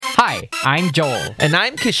Hi, I'm Joel. And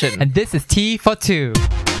I'm Kishan. And this is Tea for Two.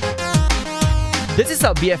 This is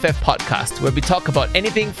our BFF podcast where we talk about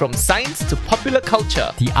anything from science to popular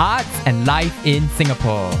culture. The arts and life in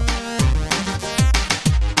Singapore.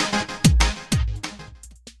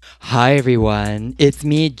 Hi everyone, it's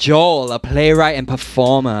me Joel, a playwright and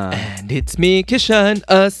performer. And it's me, Kishan,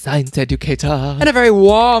 a science educator. And a very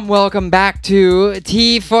warm welcome back to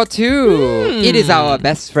Tea for Two. It is our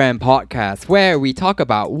best friend podcast where we talk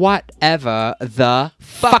about whatever the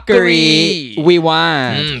fuckery we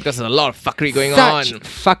want. Because there's a lot of fuckery going Such on.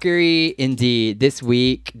 fuckery indeed this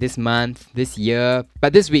week, this month, this year,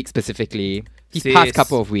 but this week specifically. These past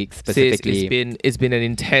couple of weeks specifically. It's been an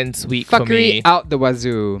intense week for Fuckery me. out the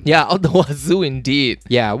wazoo. Yeah, out the wazoo indeed.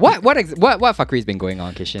 Yeah, what fuckery's been going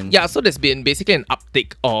on, Kishan? Yeah, so there's been basically an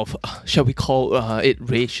uptick of, shall we call it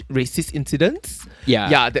racist incidents?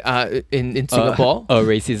 Yeah. Yeah, in Singapore.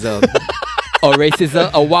 Racism.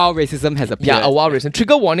 A wild racism has appeared. Yeah, a wild racism.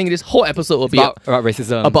 Trigger warning, this whole episode will be about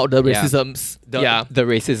racism. about the Yeah. racisms. The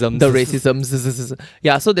racism. The racism.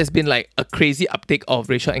 Yeah, so there's been like a crazy uptick of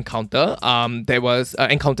racial encounter. There was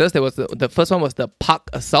encounters. There was the first one was the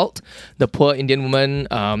park assault. The poor Indian woman.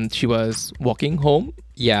 She was walking home.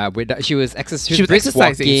 Yeah, she was exercising,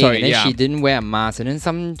 walking, sorry, and then yeah. she didn't wear a mask, and then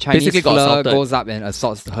some Chinese Basically got flirt assaulted. goes up and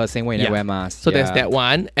assaults her saying, "Why you never wear a mask?" So there's that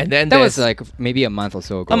one, and then That there's was like maybe a month or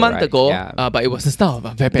so ago. a month right? ago. Yeah. But it was the start of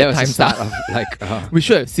a very that bad was time. the start of like We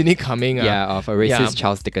should have seen it coming. of a racist Yeah.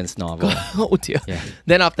 Charles Dickens novel. Oh dear. Yeah.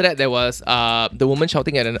 Then after that, there was the woman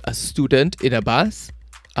shouting at a student in a bus.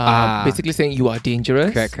 Basically saying, "You are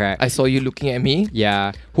dangerous. Correct. I saw you looking at me."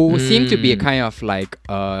 Yeah, who seemed to be a kind of like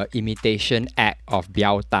imitation act of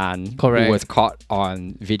Biao Tan, Correct. who was caught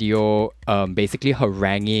on video, basically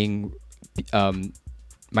haranguing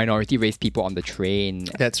minority race people on the train.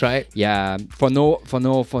 That's right. Yeah, for no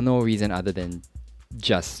reason other than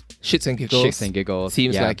just Shits and giggles. shits and giggles.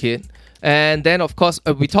 Seems yeah. like it. And then, of course,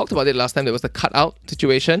 we talked about it last time. There was the cutout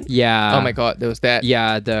situation. Yeah. Oh my God, there was that.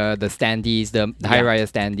 Yeah, the standees, the high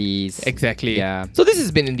rise standees. Exactly. Yeah. So this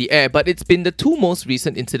has been in the air, but it's been the two most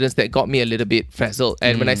recent incidents that got me a little bit frazzled.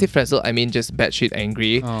 And when I say frazzled, I mean just batshit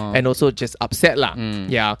angry and also just upset lah.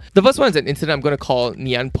 Yeah. The first one is an incident I'm going to call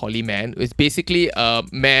Ngee Poly Man. It's basically a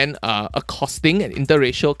man accosting an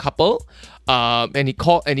interracial couple. And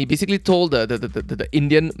he basically told the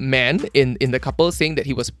Indian man in the couple saying that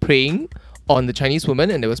he was preying on the Chinese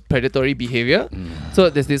woman and there was predatory behavior. So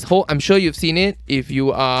there's this whole, I'm sure you've seen it if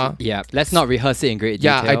you are... Yeah, let's not rehearse it in great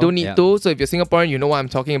detail. Yeah, I don't need to. So if you're Singaporean, you know what I'm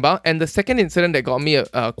talking about. And the second incident that got me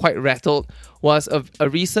quite rattled was a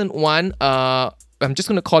recent one. I'm just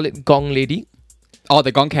going to call it Gong Lady. Oh,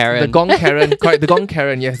 the Gong Karen. The Gong Karen, correct. The Gong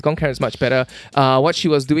Karen, yes, Gong Karen is much better. What she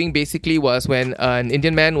was doing basically was when an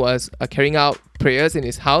Indian man was carrying out prayers in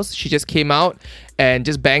his house, she just came out and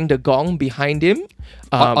just banged the gong behind him.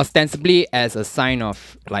 Ostensibly as a sign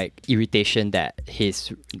of like irritation that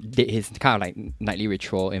his kind of like nightly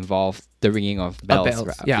ritual involved the ringing of bells.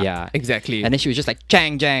 Yeah, exactly. And then she was just like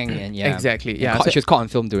jang jang and yeah. Exactly, And yeah. she was caught on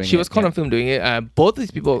film doing it. She was caught on film doing it. Both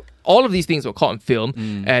these people, all of these things were caught on film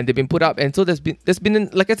and they've been put up. And so there's been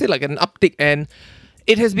like I said, like an uptick, and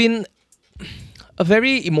it has been a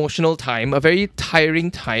very emotional time, a very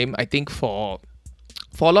tiring time, I think, for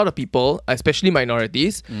a lot of people, especially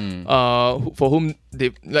minorities, for whom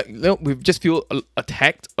we just feel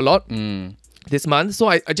attacked a lot this month. So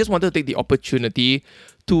I just wanted to take the opportunity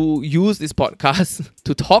to use this podcast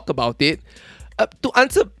to talk about it.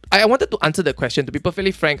 I wanted to answer the question, to be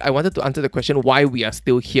perfectly frank, I wanted to answer the question why we are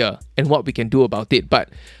still here and what we can do about it. But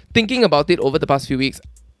thinking about it over the past few weeks,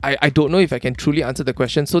 I don't know if I can truly answer the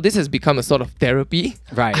question. So this has become a sort of therapy.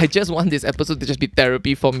 Right. I just want this episode to just be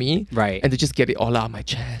therapy for me. Right. And to just get it all out of my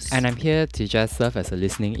chest. And I'm here to just serve as a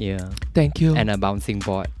listening ear Thank you. and a bouncing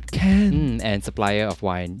board and and supplier of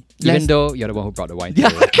wine. Yes. Even though you're the one who brought the wine. Yeah.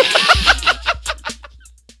 today.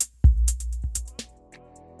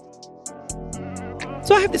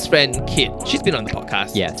 So I have this friend, Kit. She's been on the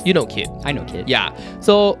podcast. Yes. You know Kit. I know, kid. Yeah.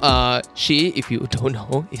 So she, if you don't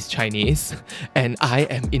know, is Chinese and I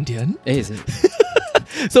am Indian. Is it?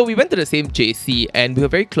 So we went to the same JC and we were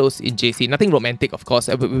very close in JC. Nothing romantic, of course.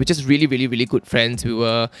 We were just really, really, really good friends. We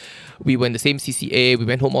were in the same CCA. We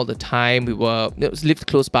went home all the time. We lived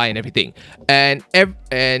close by and everything. And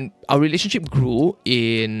our relationship grew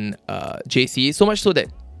in JC, so much so that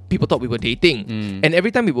people thought we were dating. And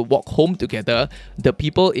every time we would walk home together, the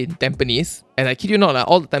people in Tampines, and I kid you not,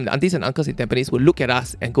 all the time, the aunties and uncles in Tampines would look at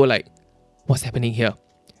us and go like, what's happening here?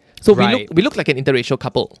 So Right. we look like an interracial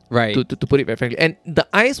couple, Right. to put it very frankly. And the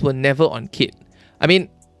eyes were never on Kit. I mean,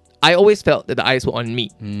 I always felt that the eyes were on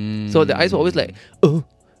me. So the eyes were always like,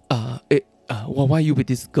 well, why are you with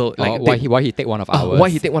this girl? Like, why he take one of ours? why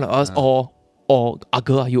he take one of ours? Or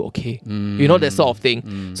girl, are you okay? You know, that sort of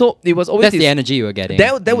thing. So it was always That's the energy you were getting.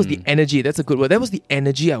 That was the energy. That's a good word. That was the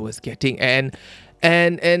energy I was getting, and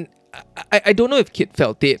I don't know if Kit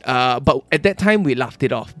felt it. But at that time we laughed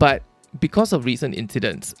it off. But because of recent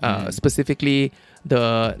incidents, specifically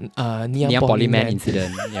the Neon Polyman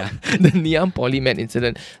incident. Yeah. the Neon Polyman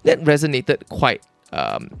incident, that resonated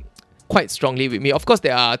quite strongly with me. Of course,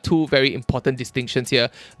 there are two very important distinctions here.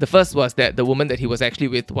 The first was that the woman that he was actually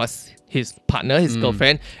with was his partner, his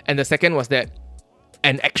girlfriend, and the second was that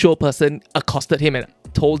an actual person accosted him and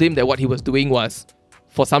told him that what he was doing was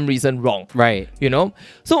for some reason wrong. Right. You know?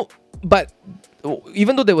 So, but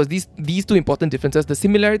even though there was these two important differences, the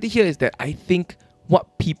similarity here is that I think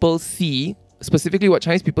what people see, specifically what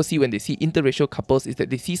Chinese people see when they see interracial couples, is that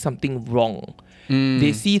they see something wrong.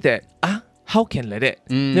 They see that, how can like that?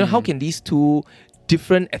 You know, how can these two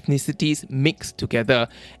different ethnicities mix together?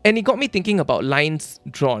 And it got me thinking about lines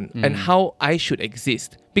drawn and how I should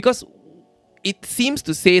exist. Because it seems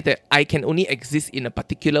to say that I can only exist in a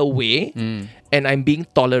particular way and I'm being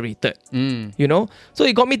tolerated. You know? So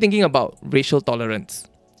it got me thinking about racial tolerance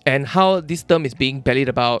and how this term is being bandied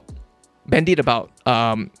about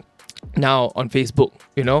now on Facebook,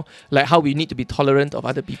 you know, like how we need to be tolerant of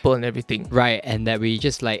other people and everything. Right, and that we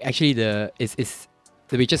just like actually that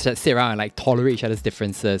we just sit around and like tolerate each other's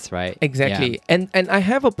differences, right? Exactly. Yeah. And I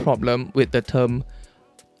have a problem with the term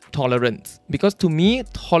tolerance because to me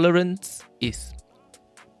tolerance is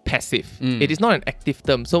passive. It is not an active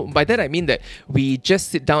term. So by that I mean that we just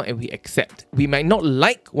sit down and we accept. We might not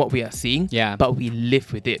like what we are seeing, but we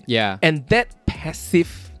live with it. Yeah. And that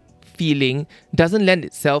passive feeling doesn't lend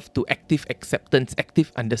itself to active acceptance,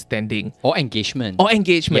 active understanding. Or engagement.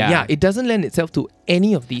 Yeah. It doesn't lend itself to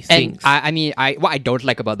any of these things. And what I don't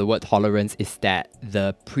like about the word tolerance is that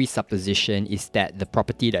the presupposition is that the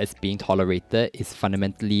property that is being tolerated is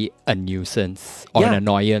fundamentally a nuisance or an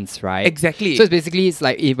annoyance, right? Exactly. So it's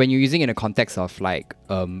like when you're using it in a context of like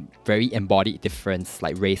very embodied difference,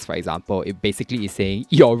 like race, for example, it basically is saying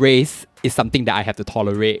your race is something that I have to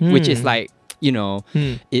tolerate, which is like, you know,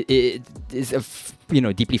 it is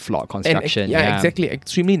a deeply flawed construction. And, exactly.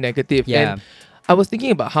 Extremely negative. Yeah. And I was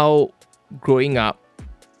thinking about how growing up,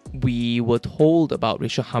 we were told about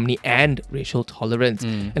racial harmony and racial tolerance.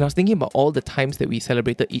 And I was thinking about all the times that we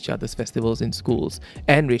celebrated each other's festivals in schools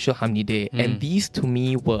and Racial Harmony Day. And these to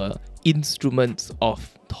me were instruments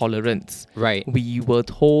of tolerance. Right. We were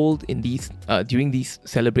told in these during these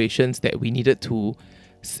celebrations that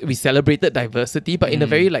we celebrated diversity, but in a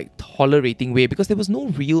very like tolerating way, because there was no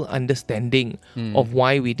real understanding of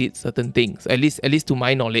why we did certain things, at least to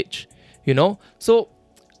my knowledge, you know. So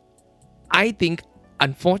I think,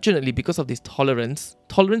 unfortunately, because of this tolerance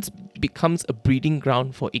becomes a breeding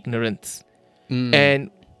ground for ignorance,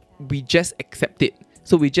 and we just accept it.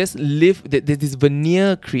 So we just live this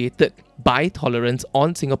veneer created by tolerance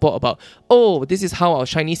on Singapore about, this is how our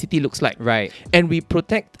shiny city looks like, right? And we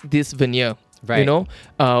protect this veneer. Right. You know,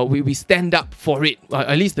 we stand up for it.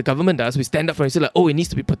 At least the government does. We stand up for it. So like, it needs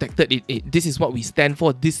to be protected. This is what we stand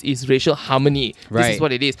for. This is racial harmony. Right. This is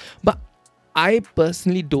what it is. But I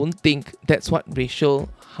personally don't think that's what racial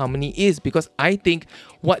harmony is, because I think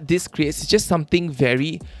what this creates is just something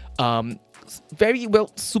very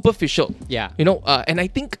superficial. Yeah. You know, and I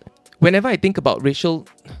think whenever I think about racial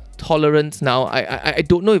tolerance now, I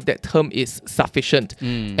don't know if that term is sufficient.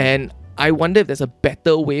 And I wonder if there's a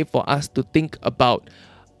better way for us to think about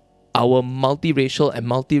our multiracial and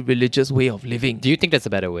multi-religious way of living. Do you think there's a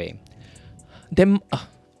better way?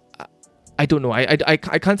 I don't know. I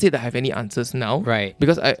can't say that I have any answers now. Right.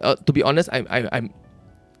 Because to be honest, I'm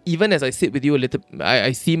even as I sit with you a little,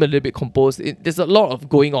 I seem a little bit composed. There's a lot of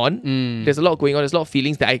going on. There's a lot going on. There's a lot of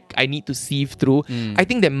feelings that I need to sieve through. I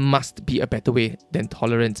think there must be a better way than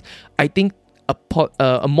tolerance. I think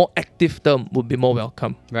a more active term would be more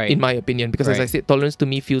welcome, right, in my opinion, because as I said, tolerance to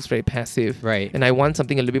me feels very passive, right, and I want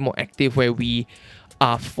something a little bit more active where we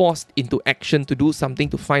are forced into action to do something,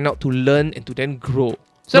 to find out, to learn, and to then grow.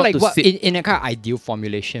 So like what in a kind of ideal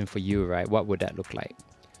formulation for you, right? What would that look like?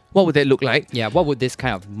 What would that look like? Yeah, what would this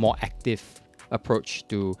kind of more active approach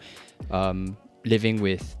to living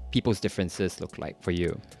with people's differences look like for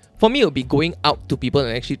you? For me, it would be going out to people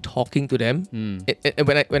and actually talking to them. And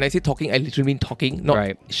when I say talking, I literally mean talking,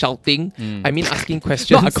 not shouting. I mean asking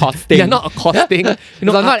questions. Not accosting. Yeah, not accosting.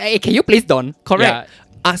 Hey, can you please don't? Correct. Yeah.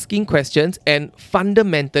 Asking questions, and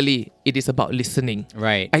fundamentally, it is about listening.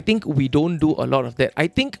 Right. I think we don't do a lot of that. I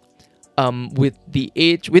think with the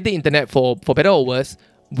internet, for better or worse,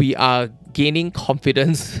 we are gaining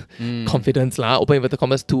confidence lah, open inverted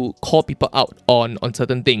commas, to call people out on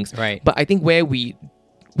certain things. Right. But I think what we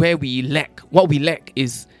lack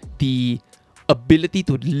is the ability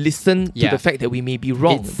to listen to Yeah. the fact that we may be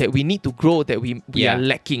wrong, It's- that we need to grow, that we Yeah. are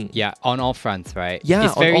lacking. Yeah, on all fronts, right? Yeah,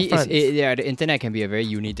 it's on very, all fronts. the internet can be a very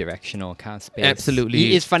unidirectional kind of space.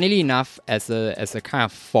 Absolutely. It's funnily enough as a kind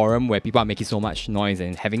of forum where people are making so much noise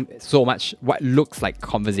and having so much what looks like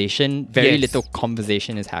conversation. Very Yes. little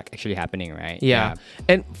conversation is actually happening, right? Yeah.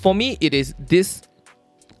 And for me, it is this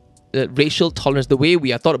racial tolerance, the way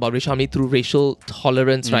we are taught about racial harmony through racial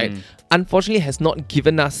tolerance, right? Unfortunately, has not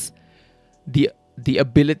given us the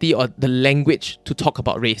ability or the language to talk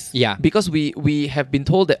about race. Yeah. Because we have been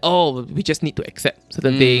told that, we just need to accept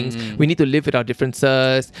certain things. We need to live with our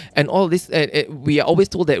differences and all this. We are always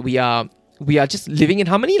told that we are just living in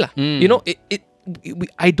harmony lah. You know,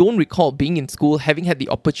 I don't recall being in school having had the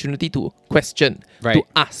opportunity to question, Right. to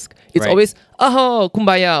ask. It's Right. always,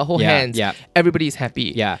 kumbaya, hold Yeah, hands. yeah. Everybody is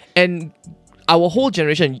happy. Yeah. And our whole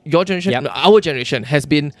generation, your generation, Yep. our generation has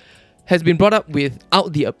been brought up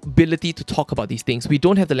without the ability to talk about these things. We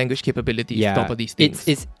don't have the language capability to talk about these things.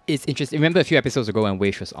 It's interesting. Remember a few episodes ago when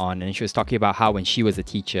Weish was on, and she was talking about how when she was a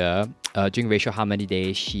teacher during Racial Harmony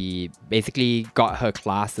Day, she basically got her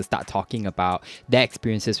class to start talking about their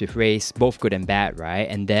experiences with race, both good and bad, right?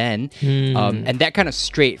 And then, and that kind of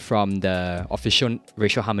straight from the official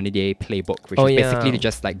Racial Harmony Day playbook, which was basically to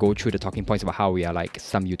just like go through the talking points about how we are like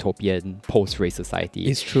some utopian post-race society.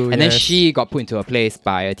 It's true. And then yes. she got put into a place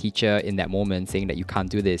by a teacher in that moment saying that you can't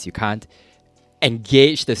do this, you can't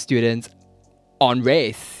engage the students on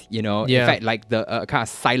race, you know. Yeah. In fact, like the kind of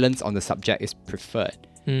silence on the subject is preferred.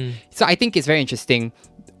 Mm. So I think it's very interesting,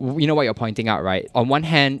 you know, what you're pointing out, right? On one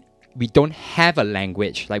hand, we don't have a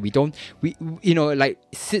language, like you know, like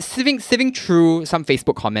sieving through some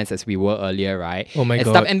Facebook comments as we were earlier, right? Oh my and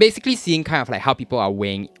God. stuff, and basically seeing kind of like how people are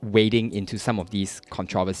wading into some of these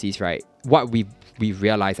controversies, right? What we've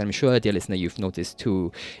realized, and I'm sure, dear listener, you've noticed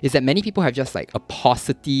too, is that many people have just like a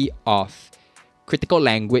paucity of critical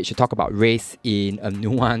language to talk about race in a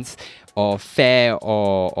nuanced or fair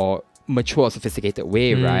or mature, sophisticated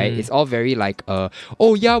way, right? It's all very like,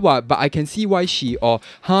 oh yeah, what? But I can see why she, or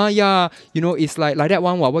yeah, you know, it's like that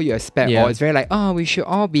one. What you expect? Yeah. Or it's very like, we should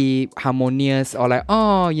all be harmonious, or like,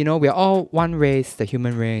 you know, we're all one race, the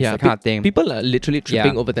human race, that kind of thing. People are literally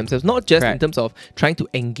tripping Yeah. over themselves, not just in Correct. terms of trying to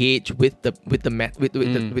engage with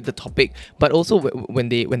the topic, but also when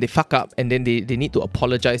they fuck up and then they need to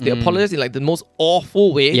apologize. They apologize in like the most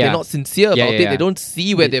awful way. Yeah. They're not sincere Yeah, about yeah, it. yeah. They don't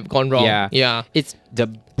see where they've gone wrong. Yeah. It's the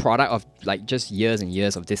product of like just years and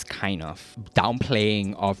years of this kind of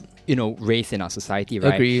downplaying of, you know, race in our society,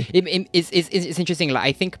 right? Agree. It's interesting. Like,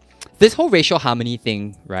 I think this whole racial harmony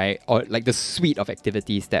thing, right? Or like the suite of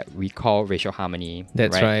activities that we call racial harmony.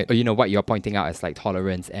 That's right. Or, you know, what you're pointing out as like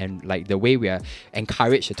tolerance and like the way we are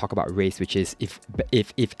encouraged to talk about race, which is if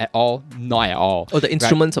at all, not at all. Or the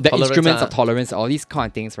instruments of the tolerance. instruments of tolerance, all these kind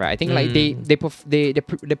of things, right? I think like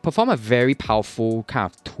they perform a very powerful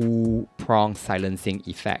kind of two-pronged silencing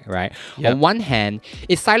effect, right? Yep. On one hand,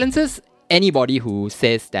 it silences anybody who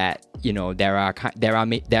says that, you know, there are kind of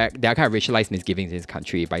racialized misgivings in this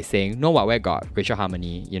country by saying, no, what, we got racial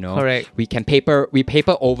harmony, you know. Correct. We paper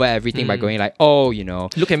over everything by going like, you know,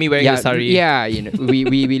 Look at me wearing a sari. yeah, you know, we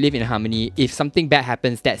live in harmony. If something bad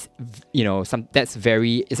happens, that's, you know,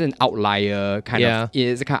 it's an outlier kind of,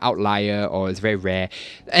 it's a kind of outlier, or it's very rare.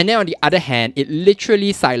 And then on the other hand, it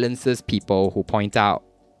literally silences people who point out,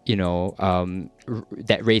 you know,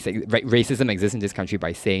 that racism exists in this country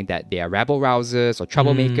by saying that they are rabble rousers or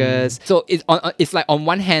troublemakers. So it's like on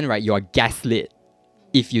one hand, right, you are gaslit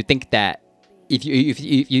if you think that if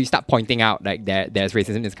you start pointing out like there's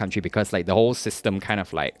racism in this country because like the whole system kind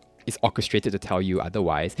of like is orchestrated to tell you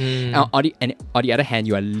otherwise. And on the other hand,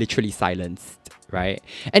 you are literally silenced, right?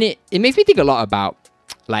 And it makes me think a lot about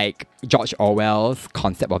like George Orwell's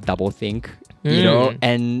concept of doublethink, you know,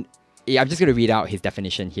 and I'm just going to read out his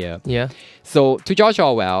definition here. Yeah. So, to George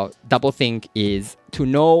Orwell, doublethink is to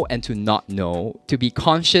know and to not know, to be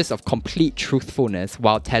conscious of complete truthfulness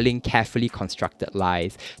while telling carefully constructed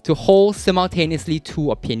lies, to hold simultaneously two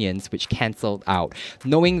opinions which cancelled out,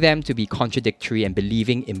 knowing them to be contradictory and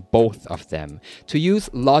believing in both of them, to use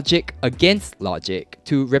logic against logic,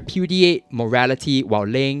 to repudiate morality while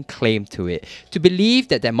laying claim to it, to believe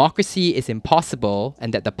that democracy is impossible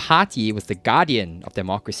and that the party was the guardian of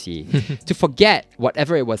democracy, to forget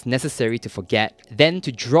whatever it was necessary to forget, then to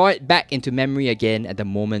draw it back into memory again again at the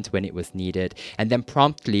moment when it was needed, and then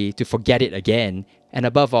promptly to forget it again. And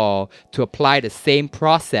above all, to apply the same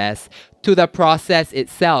process to the process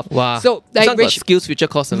itself. Wow. So, This like, one got skills future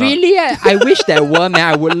course or not? really, I wish there were, man.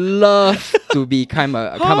 I would love to be kind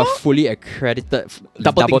of fully accredited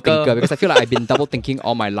double thinker. thinker, because I feel like I've been double thinking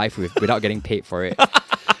all my life without getting paid for it.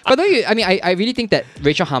 But don't you? I mean, I really think that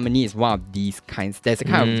Rachel Harmony is one of these kinds. There's a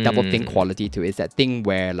kind of double think quality to it. It's that thing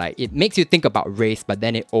where like it makes you think about race, but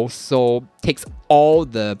then it also takes all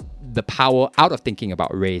the power out of thinking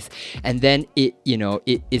about race, and then it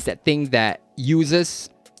is that thing that uses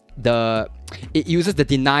the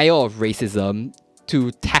denial of racism to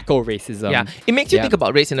tackle racism. Yeah, it makes you Yeah. think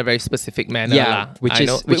about race in a very specific manner. Yeah, lah. which I is-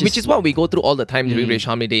 know. which which is- is what we go through all the time during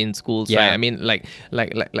Racial Harmony Day in schools, Yeah. right? I mean, like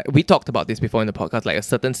we talked about this before in the podcast. Like a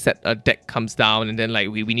certain deck comes down, and then like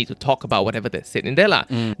we need to talk about whatever that's said in there, lah.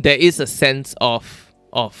 There is a sense of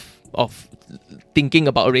thinking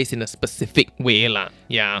about race in a specific way, lah.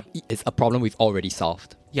 Yeah, It's a problem we've already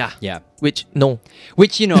solved. yeah, Yeah. Which no,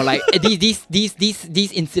 Which, like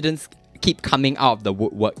these incidents keep coming out of the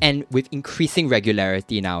woodwork, and with increasing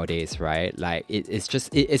regularity nowadays, right? Like it's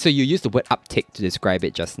just so you used the word uptick to describe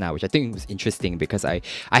it just now, which I think was interesting because I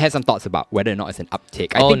had some thoughts about whether or not it's an uptick.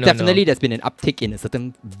 I Oh, think no, definitely no. there's been an uptick in a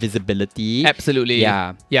certain visibility. absolutely.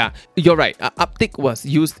 Yeah. Yeah. You're right. Uptick was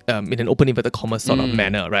used in an open inverted commas sort of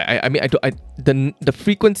manner, right? I mean, the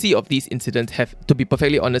frequency of these incidents have, to be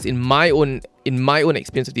perfectly honest, in my own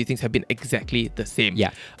experience of these things, have been exactly the same.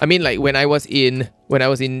 Yeah. I mean, like when I was in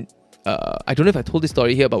I don't know if I told this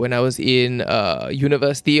story here, but when I was in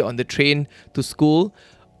university on the train to school,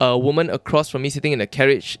 a woman across from me sitting in a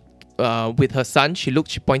carriage with her son, she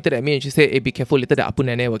pointed at me and she said, "Hey, be careful, later the Apu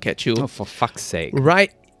Nene will catch you." Oh, for fuck's sake. Right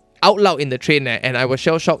out loud in the train, and I was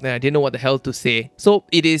shell shocked and I didn't know what the hell to say. So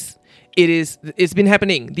it's been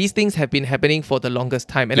happening. These things have been happening for the longest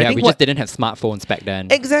time. And I Yeah, think we just didn't have smartphones back then.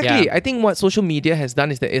 Exactly. Yeah. I think what social media has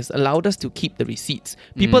done is that it's allowed us to keep the receipts.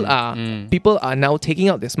 People are now taking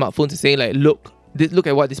out their smartphones and saying like, look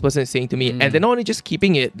at what this person is saying to me. And they're not only just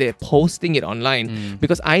keeping it, they're posting it online.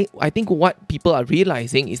 Because I think what people are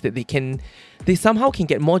realizing is that they somehow can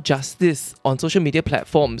get more justice on social media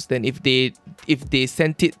platforms than if they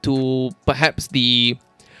sent it to perhaps the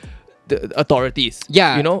authorities.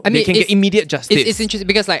 Yeah, You know? I mean, they can get immediate justice. It's interesting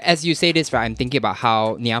because, like, as you say this, right, I'm thinking about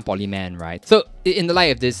how Niang Polyman, right? So, in the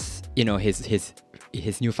light of this,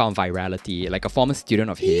 his newfound virality, like a former student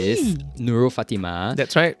of his, Nurul Fatima,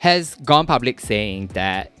 That's right. has gone public saying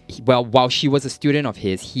that, while she was a student of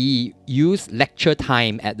his, he used lecture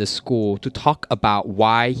time at the school to talk about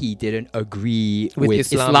why he didn't agree with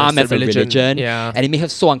Islam as a religion. Yeah. And it made her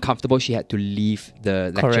so uncomfortable she had to leave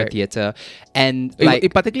the lecture Correct. theatre. And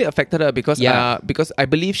It particularly affected her because Yeah. because I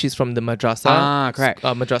believe she's from the madrasa. Correct.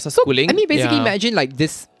 Madrasa schooling. I mean, basically, Yeah. imagine like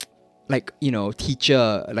this, like,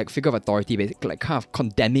 teacher, like figure of authority, basically, like kind of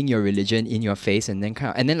condemning your religion in your face, and then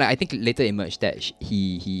like I think later emerged that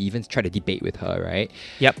he even tried to debate with her, right?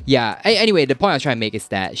 Yep. Yeah. Anyway, the point I was trying to make is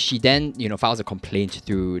that she then files a complaint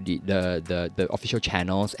through the official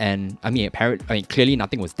channels, and I mean clearly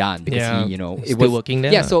nothing was done because Yeah. he He's it still was working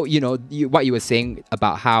there. Yeah. So what you were saying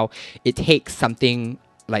about how it takes something.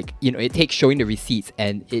 Like, it takes showing the receipts,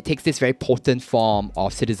 and it takes this very potent form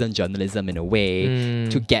of citizen journalism in a way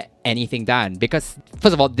to get anything done. Because,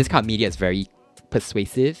 first of all, this kind of media is very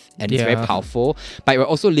persuasive and it's very Yeah. powerful. But we're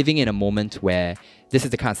also living in a moment where this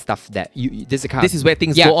is the kind of stuff that this is where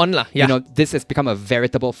things go on lah. Yeah. This has become a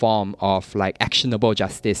veritable form of like actionable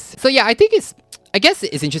justice. So yeah, I think I guess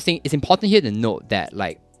it's interesting. It's important here to note that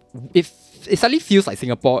like if it suddenly feels like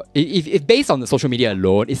Singapore, if based on the social media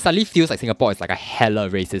alone, it suddenly feels like Singapore is like a hella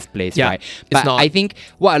racist place, Yeah, right? it's But not. I think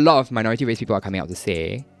what a lot of minority race people are coming out to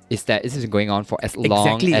say is that this is going on for as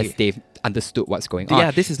long Exactly. as they've understood what's going on. Yeah,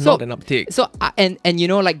 this is not an uptick. So and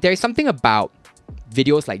like there is something about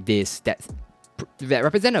videos like this that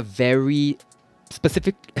represent a very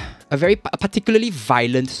specific, a particularly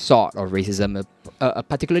violent sort of racism, a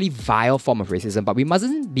particularly vile form of racism. But we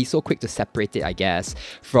mustn't be so quick to separate it, I guess,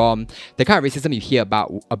 from the kind of racism you hear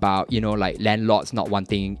about like landlords not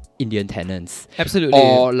wanting Indian tenants, Absolutely.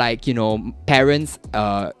 or like parents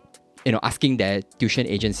asking their tuition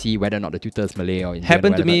agency whether or not the tutor is Malay or Indian,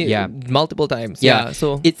 Happened to whatever. me multiple times. Yeah. Yeah.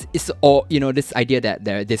 So it's or this idea that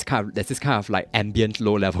there's this kind of like ambient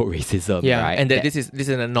low level racism, yeah, right? and that this is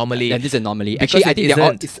an anomaly. and this is an anomaly. Because Actually, I it think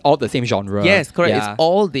isn't. it's all the same genre. Yes, correct. Yeah.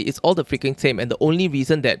 It's all the freaking same, and the only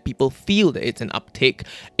reason that people feel that it's an uptake,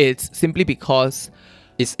 it's simply because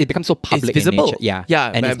it becomes so public, visible. in nature. Yeah,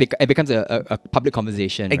 Yeah, and it becomes a public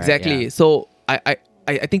conversation. right? exactly. Yeah. So I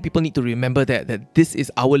I think people need to remember that this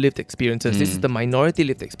is our lived experiences. This is the minority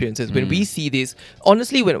lived experiences. When we see this,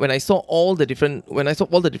 honestly, when I saw all the different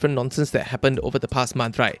nonsense that happened over the past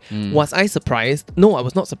month, right? Was I surprised? No, I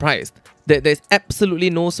was not surprised. There's absolutely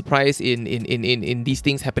no surprise in these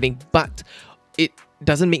things happening, but it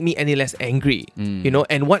doesn't make me any less angry, you know.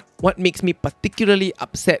 And what makes me particularly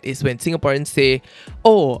upset is when Singaporeans say,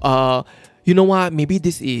 you know what, maybe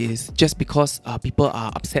this is just because people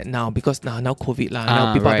are upset now because now COVID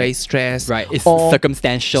now people are very stressed. Right, it's or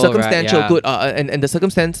circumstantial, circumstantial, right? Yeah. good. And the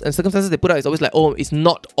circumstances they put out is always like, oh, it's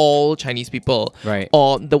not all Chinese people. Right.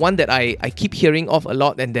 Or the one that I keep hearing of a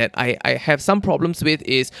lot and that I have some problems with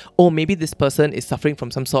is, oh, maybe this person is suffering from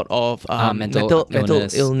some sort of mental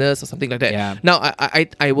illness or something like that. Yeah. Now,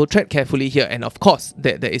 I will tread carefully here, and of course,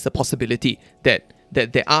 there is a possibility that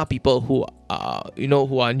there are people who are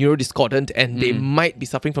neurodiscordant and they might be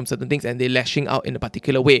suffering from certain things and they're lashing out in a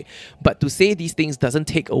particular way. But to say these things doesn't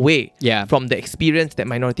take away from the experience that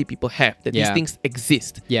minority people have, that these things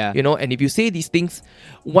exist. Yeah. You know, and if you say these things,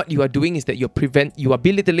 what you are doing is that you are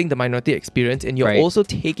belittling the minority experience, and you're also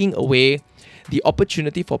taking away the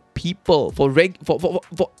opportunity for people, for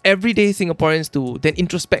everyday Singaporeans to then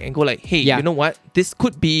introspect and go like, hey, you know what? This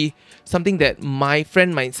could be something that my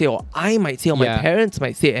friend might say, or I might say, or my parents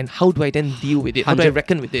might say, and how do I then deal with it? How do I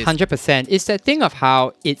reckon with this? 100%. It's that thing of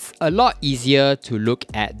how it's a lot easier to look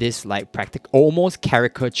at this like almost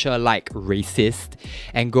caricature-like racist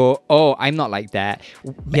and go, oh, I'm not like that.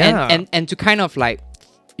 Yeah. And to kind of like,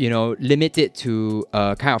 you know, limit it to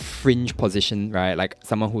a kind of fringe position, right? Like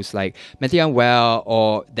someone who's like mentally unwell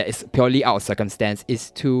or that is purely out of circumstance, is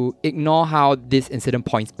to ignore how this incident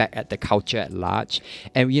points back at the culture at large.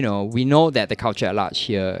 And, you know, we know that the culture at large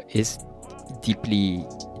here is deeply,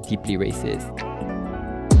 deeply racist.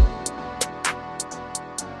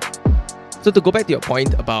 So to go back to your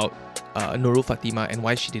point about Nurul Fatima and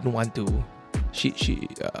why she didn't want to,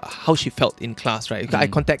 how she felt in class, right? I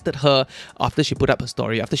contacted her after she put up her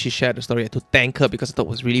story, after she shared the story, to thank her because I thought it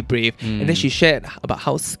was really brave. And then she shared about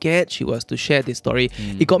how scared she was to share this story.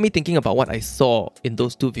 It got me thinking about what I saw in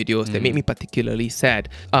those two videos that made me particularly sad.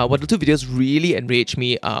 What the two videos really enraged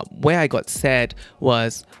me, where I got sad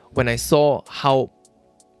was when I saw how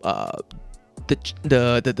the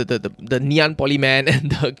Ngee Ann Poly man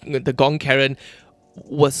and the Gong Karen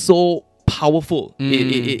was so powerful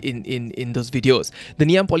in those videos. The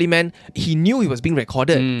Ngee Ann Poly man, he knew he was being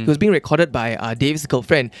recorded. He was being recorded by Dave's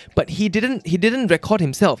girlfriend, but he didn't record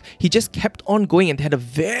himself. He just kept on going and had a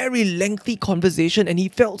very lengthy conversation, and he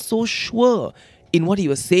felt so sure in what he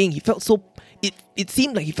was saying. He felt so. It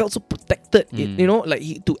seemed like he felt so protected. You know,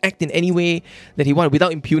 like to act in any way that he wanted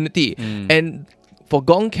without impunity. And for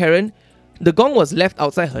Gong Karen, the gong was left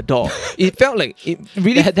outside her door. It felt like it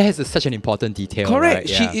really. That is such an important detail. Correct.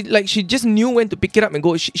 Right? Yeah. She just knew when to pick it up and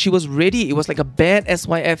go. She was ready. It was like a bad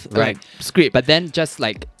SYF like script. But then just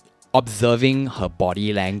like observing her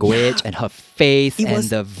body language and her face and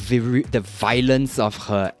the violence of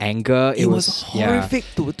her anger, it was horrific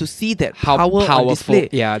to see that power powerful on display.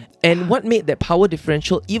 Yeah. And what made that power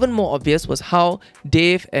differential even more obvious was how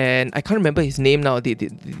Dave and I can't remember his name now,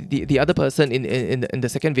 the other person in the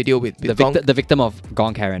second video with the victim of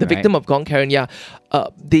Gong Karen. The victim of Gong Karen,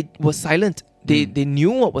 they were silent. They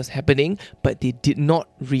knew what was happening, but they did not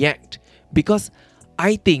react because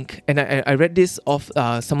I think, and I read this off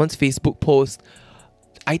someone's Facebook post,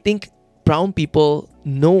 I think brown people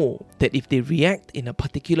know that if they react in a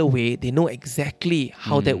particular way, they know exactly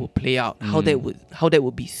how that will play out, how that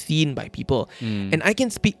will be seen by people. And I can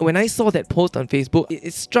speak, when I saw that post on Facebook,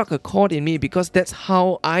 it struck a chord in me because that's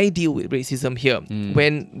how I deal with racism here.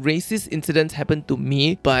 When racist incidents happen to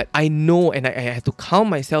me, but I know, and I have to calm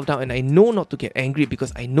myself down, and I know not to get angry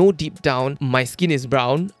because I know deep down my skin is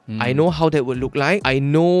brown. I know how that will look like. I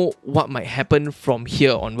know what might happen from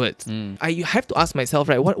here onwards. I have to ask myself,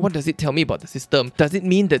 right, what does it tell me about the system? Does it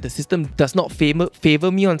mean that the system does not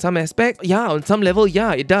favor me on some aspect? Yeah, on some level,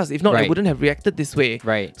 yeah, it does. If not, I wouldn't have reacted this way.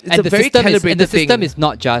 Right. It's a very calibrated thing. And the system is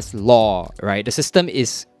not just law, right? The system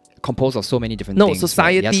is composed of so many different things.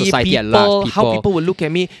 Society, right? Society people, at large, how people will look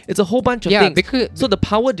at me. It's a whole bunch of things. So the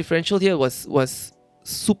power differential here was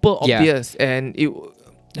super obvious, and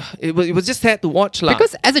it was just sad to watch.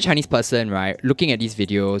 Because as a Chinese person, right, looking at these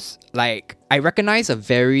videos, like I recognize a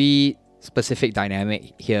very specific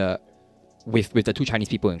dynamic here with the two Chinese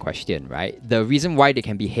people in question, right? The reason why they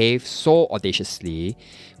can behave so audaciously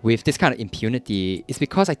with this kind of impunity is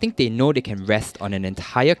because I think they know they can rest on an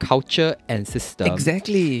entire culture and system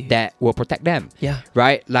that will protect them. Yeah.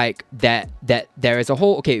 Right? Like that there is a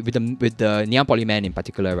whole, okay, with the Ngee Ann Poly man in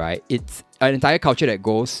particular, right? It's an entire culture that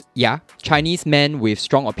goes, yeah, Chinese men with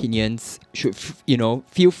strong opinions should,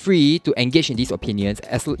 feel free to engage in these opinions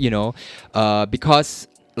as, because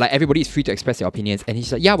like everybody is free to express their opinions. And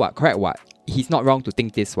he's like, yeah, what, correct, what? He's not wrong to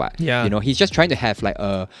think this, what? Yeah. He's just trying to have like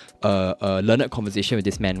a learned conversation with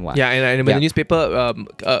this man, what? Yeah, and when the newspaper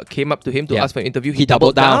came up to him to Yeah. ask for an interview, He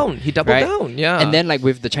doubled down. He doubled Right? down, yeah. And then like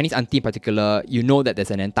with the Chinese auntie in particular, that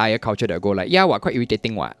there's an entire culture that go like, yeah, what, quite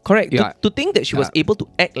irritating, what? Correct. Yeah. To think that she was able to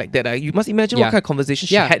act like that, you must imagine Yeah. what kind of conversation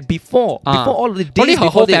she Yeah. had before all of the days Probably her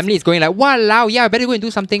before whole this. family is going like, wow, yeah, I better go and do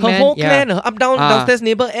something, Her man. whole Yeah. clan, her up, down, Ah. downstairs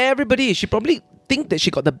neighbor, everybody. She probably think that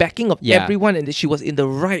she got the backing of Yeah. everyone and that she was in the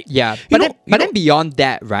right. Yeah, but then beyond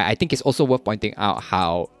that, right, I think it's also worth pointing out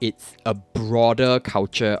how it's a broader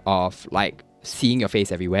culture of like seeing your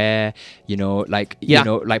face everywhere, like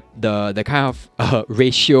the kind of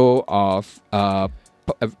ratio of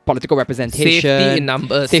political representation, Safety in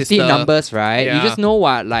numbers, safety in sister. numbers, right? You Yeah. just know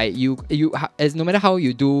what, like as no matter how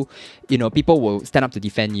you do, people will stand up to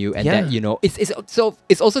defend you, and Yeah. that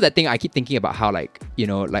it's also that thing I keep thinking about how like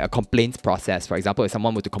like a complaints process. For example, if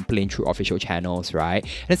someone were to complain through official channels, right,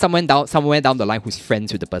 and then somewhere down the line who's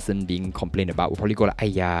friends with the person being complained about will probably go like,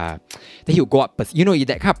 "Ayya," then he'll go up, that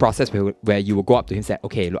kind of process where you will go up to him and say,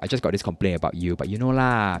 "Okay, look, I just got this complaint about you, but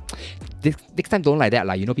lah, next time don't like that,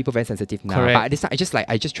 like people very sensitive now." Correct. But at this time,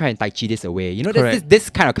 I just try and tai chi this away. There's Correct. this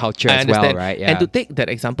kind of culture I as well, understand. right? Yeah. And to take that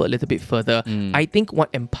example a little bit further, I think what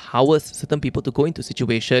empowers certain people to go into a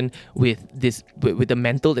situation with the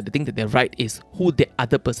mental that they think that they're right is who the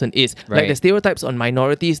other person is. Like Right. the stereotypes on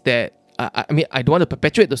minorities that I don't want to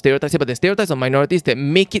perpetuate those stereotypes here, but the stereotypes on minorities that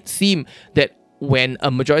make it seem that when a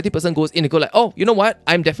majority person goes in, they go like, oh, you know what?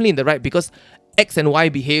 I'm definitely in the right because X and Y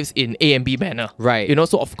behaves in A and B manner. Right.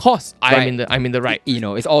 So of course I'm Right. in the right.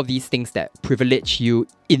 It's all these things that privilege you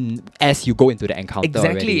in as you go into the encounter.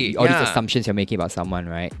 Exactly, Already. All yeah. these assumptions you're making about someone,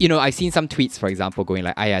 right? I've seen some tweets, for example, going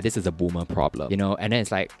like, yeah, this is a boomer problem. And then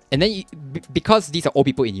it's like, and then because these are old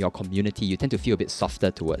people in your community, you tend to feel a bit softer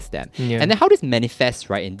towards them. Yeah. And then how this manifests,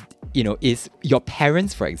 right? In is your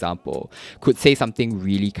parents, for example, could say something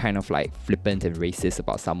really kind of like flippant and racist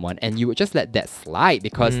about someone, and you would just let that slide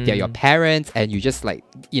because they're your parents, and you just like,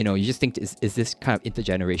 you just think is this kind of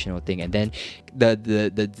intergenerational thing, and then the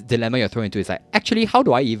dilemma you're thrown into is like, actually, how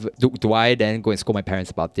do I do I then go and scold my parents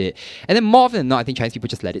about it? And then more often than not, I think Chinese people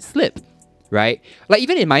just let it slip. Right? Like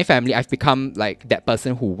even in my family, I've become like that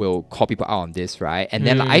person who will call people out on this, right? And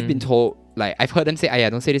then like, I've been told, like I've heard them say, yeah,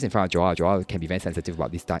 don't say this in front of Joel. Joel can be very sensitive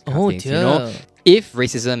about these kind of things. Dear. If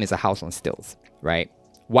racism is a house on stilts, right?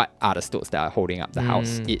 What are the stilts that are holding up the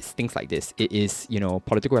house? It's things like this. It is,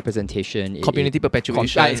 political representation. Community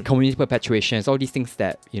perpetuation. It's community perpetuation. It's all these things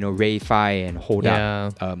that, reify and hold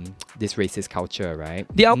up this racist culture, right?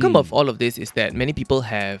 The outcome of all of this is that many people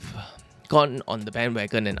have gone on the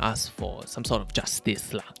bandwagon and asked for some sort of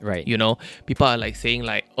justice lah. Right. People are like saying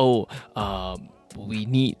like, we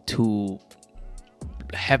need to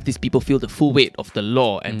have these people feel the full weight of the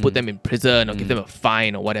law and put them in prison or give them a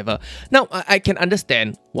fine or whatever. Now, I can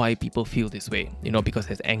understand why people feel this way, because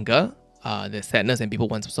there's anger, there's sadness, and people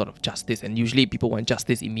want some sort of justice, and usually people want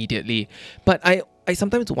justice immediately. But I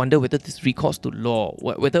sometimes wonder whether this recourse to law,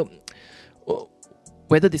 whether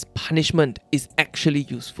this punishment is actually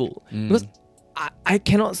useful. Because I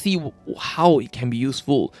cannot see how it can be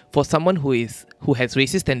useful for someone who has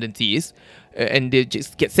racist tendencies and they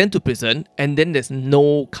just get sent to prison, and then there's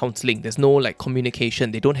no counseling, there's no like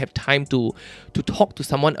communication, they don't have time to talk to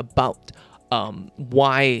someone about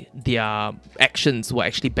why their actions were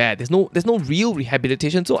actually bad. There's no real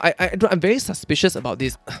rehabilitation. So I'm very suspicious about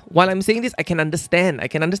this. While I'm saying this, I can understand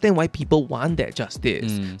why people want that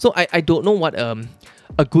justice. So I don't know what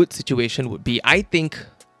a good situation would be. I think,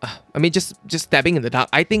 just stabbing in the dark,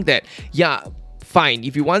 I think that, yeah, fine,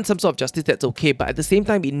 if you want some sort of justice, that's okay, but at the same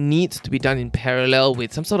time, it needs to be done in parallel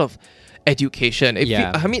with some sort of education.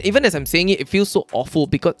 Even as I'm saying it, it feels so awful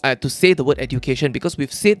because to say the word education, because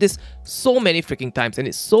we've said this so many freaking times, and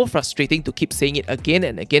it's so frustrating to keep saying it again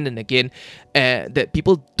and again and again, that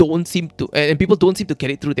people don't seem to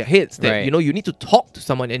get it through their heads. That Right. you need to talk to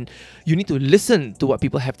someone and you need to listen to what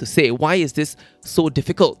people have to say. Why is this so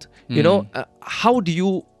difficult? How do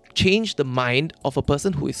you change the mind of a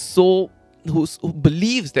person who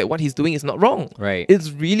believes that what he's doing is not wrong? Right.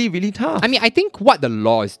 It's really, really tough. I think what the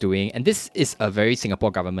law is doing, and this is a very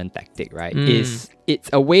Singapore government tactic, right, is it's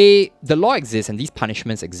a way, the law exists and these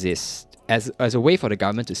punishments exist as a way for the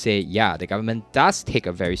government to say, yeah, the government does take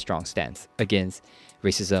a very strong stance against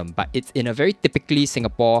racism, but it's in a very typically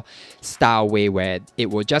Singapore style way where it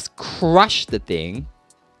will just crush the thing,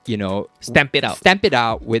 Stamp it out. Stamp it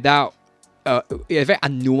out without a very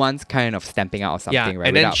unnuanced kind of stamping out of something, right?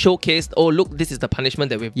 And then Without- showcased, oh look, this is the punishment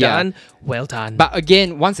that we've Yeah. done. Well done. But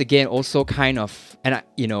again, once again, also kind of,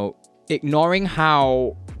 ignoring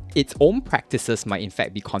how its own practices might in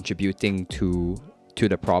fact be contributing to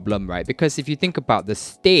the problem, right? Because if you think about the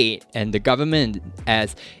state and the government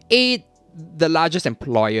as the largest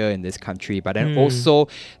employer in this country, but then also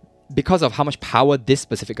because of how much power this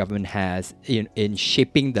specific government has in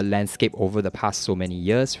shaping the landscape over the past so many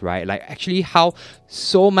years, right? Like actually how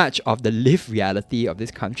so much of the lived reality of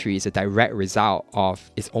this country is a direct result of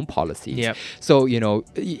its own policies. Yep. So,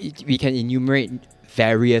 we can enumerate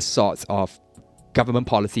various sorts of government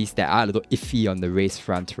policies that are a little iffy on the race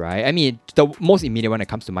front, right? I mean, the most immediate one that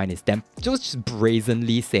comes to mind is them just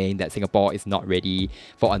brazenly saying that Singapore is not ready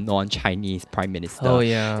for a non-Chinese prime minister. Oh,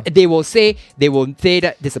 yeah. They will say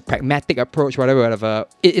that there's a pragmatic approach, whatever.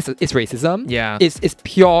 It's racism. Yeah. It's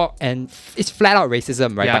pure and it's flat out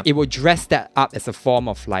racism, right? Yeah. But it will dress that up as a form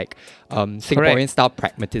of like Singaporean style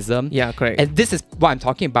pragmatism. Yeah, correct. And this is what I'm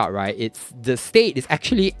talking about, right? It's the state is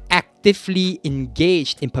actually actively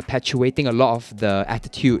engaged in perpetuating a lot of the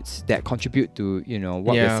attitudes that contribute to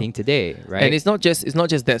what Yeah. we're seeing today, right? And it's not just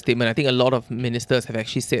that statement. I think a lot of ministers have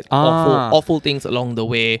actually said Ah. awful things along the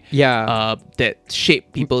way. Yeah. That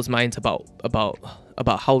shape people's minds about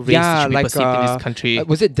how race should be perceived in this country.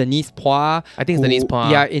 Was it Denise Phua? I think it's Denise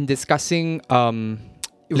Phua. Yeah, in discussing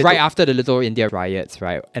right after the Little India riots,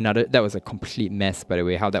 right? That was a complete mess, by the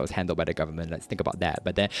way, how that was handled by the government. Let's think about that.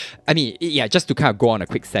 But then, I mean, yeah, just to kind of go on a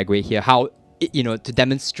quick segue here, how to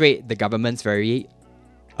demonstrate the government's very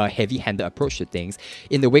heavy-handed approach to things.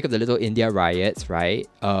 In the wake of the Little India riots, right?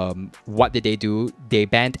 What did they do? They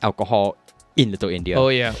banned alcohol in Little India. Oh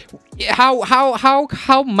yeah.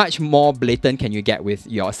 How much more blatant can you get with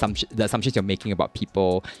your the assumptions you're making about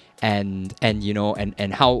people, and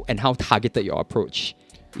how targeted your approach,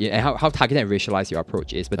 and how targeted and racialized your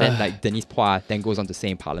approach is. But then like Denise Phua then goes on to say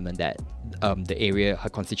in Parliament that the area, her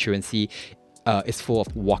constituency, is full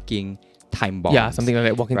of walking time bombs. Yeah, something like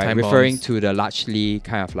that. Walking right? time Referring bombs. to the largely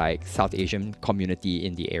kind of like South Asian community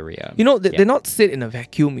in the area. They're not said in a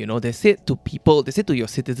vacuum. They're said to people. They said to your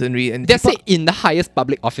citizenry, and They're people- said in the highest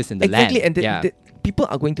public office in the exactly, land. and people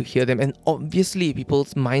are going to hear them, and obviously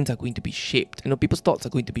people's minds are going to be shaped. People's thoughts are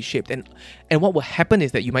going to be shaped, and what will happen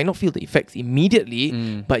is that you might not feel the effects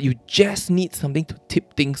immediately, but you just need something to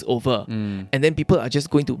tip things over, and then people are just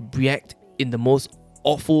going to react in the most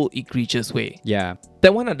awful, egregious way. Yeah.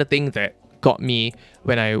 Then one other thing that got me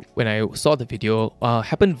when I saw the video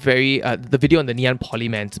happened the video on the Ngee Ann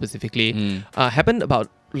Polyman specifically happened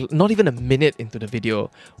about not even a minute into the video,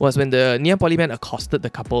 was when the Ngee Ann Polyman accosted the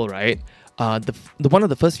couple, right? The one of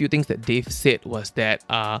the first few things that Dave said was that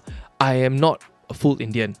I am not a full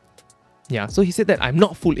Indian. Yeah, so he said that I'm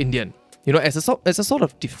not full Indian, as a sort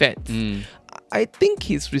of defense. I think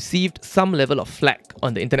he's received some level of flack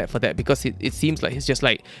on the internet for that, because it seems like he's just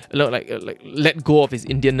like let go of his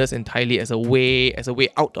Indianness entirely as a way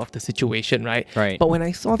out of the situation, right? Right. But when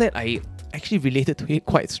I saw that, I actually related to it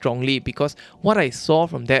quite strongly, because what I saw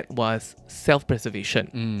from that was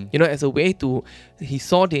self-preservation. As a way to, he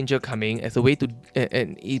saw danger coming, as a way to,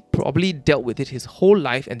 and he probably dealt with it his whole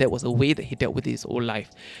life, and that was a way that he dealt with it his whole life.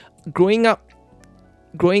 Growing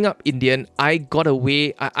up Indian, I got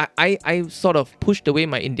away. I sort of pushed away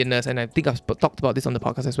my Indianness, and I think I've talked about this on the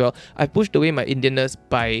podcast as well. I pushed away my Indianness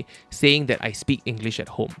by saying that I speak English at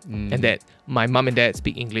home, and that my mum and dad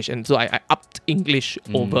speak English, and so I upped English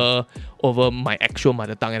over my actual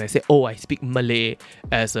mother tongue, and I said, I speak Malay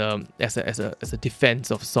as a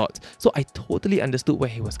defense of sorts. So I totally understood where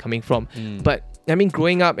he was coming from, but I mean,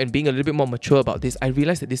 growing up and being a little bit more mature about this, I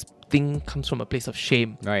realized that this thing comes from a place of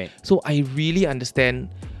shame. Right. So I really understand,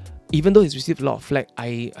 even though he's received a lot of flack,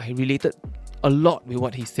 I related a lot with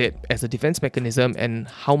what he said as a defense mechanism, and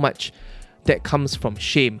how much that comes from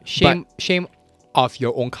shame. Shame of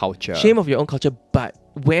your own culture. Shame of your own culture, but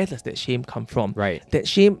where does that shame come from? Right. That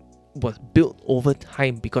shame was built over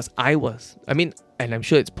time, because and I'm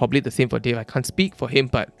sure it's probably the same for Dave. I can't speak for him,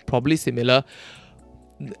 but probably similar.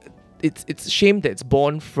 It's shame that's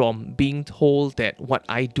born from being told that what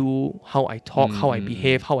I do, how I talk, how I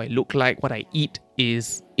behave, how I look like, what I eat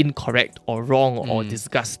is incorrect or wrong or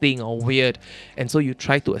disgusting or weird. And so you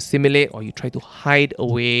try to assimilate, or you try to hide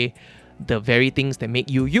away the very things that make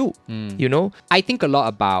you. I think a lot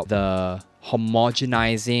about the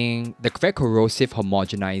homogenizing, the very corrosive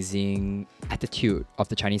homogenizing attitude of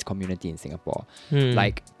the Chinese community in Singapore.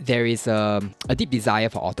 Like there is a deep desire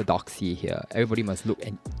for orthodoxy here. Everybody must look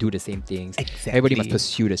and do the same things. Exactly. Everybody must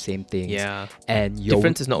pursue the same things. Yeah. And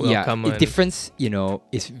Difference is not welcome, and- difference,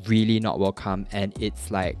 is really not welcome, and it's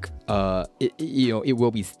like it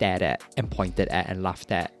will be stared at and pointed at and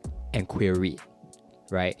laughed at and queried,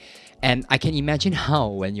 right? And I can imagine how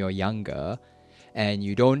when you're younger and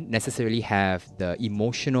you don't necessarily have the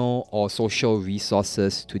emotional or social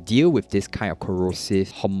resources to deal with this kind of corrosive,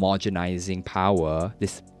 homogenizing power,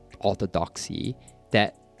 this orthodoxy,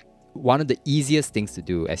 that one of the easiest things to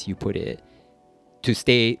do, as you put it,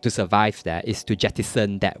 to survive that is to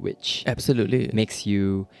jettison that which Absolutely. makes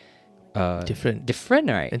you different,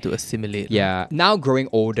 right? And to assimilate. Yeah. Now growing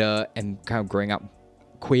older and kind of growing up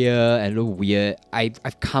queer and a little weird,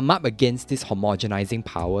 I've come up against this homogenizing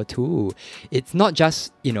power too. It's not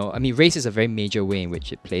just, race is a very major way in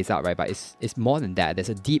which it plays out, right? But it's more than that. There's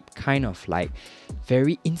a deep kind of like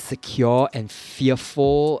very insecure and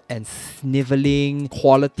fearful and sniveling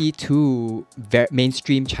quality to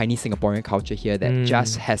mainstream Chinese Singaporean culture here that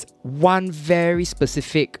just has one very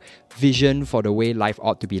specific vision for the way life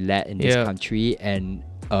ought to be led in this country, and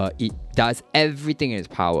it does everything in its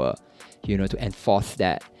power to enforce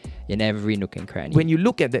that in every nook and cranny. When you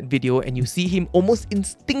look at that video and you see him almost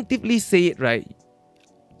instinctively say it, right?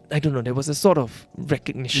 I don't know, there was a sort of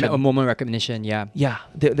recognition. A moment recognition, yeah. Yeah,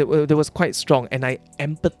 there was quite strong, and I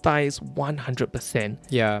empathize 100%.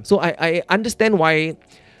 Yeah. So I understand why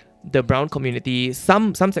the brown community,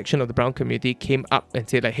 some section of the brown community came up and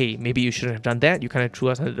said like, hey, maybe you shouldn't have done that. You kind of threw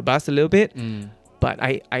us under the bus a little bit. But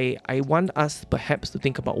I want us perhaps to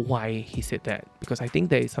think about why he said that, because I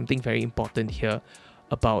think there is something very important here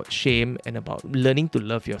about shame and about learning to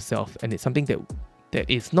love yourself, and it's something that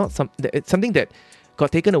is not it's something that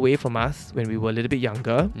got taken away from us when we were a little bit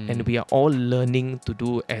younger, and we are all learning to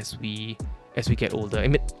do as we get older. I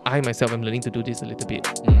mean, I myself am learning to do this a little bit.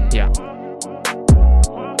 Yeah.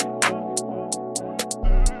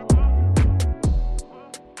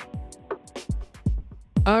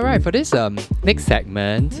 Alright, for this next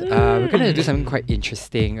segment, we're going to do something quite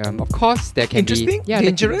interesting. Of course, there can Interesting? be...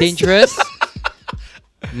 Dangerous? Dangerous.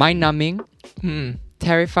 Mind-numbing.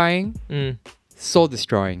 Terrifying.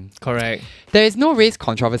 Soul-destroying. Correct. There is no race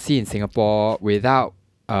controversy in Singapore without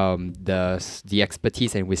the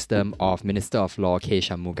expertise and wisdom of Minister of Law K.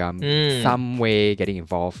 Shanmugam some way getting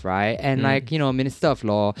involved, right? And Minister of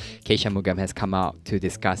Law K. Shanmugam has come out to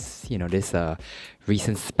discuss, this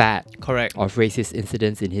recent spat Correct. of racist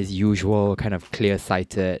incidents in his usual kind of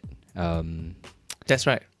clear-sighted. That's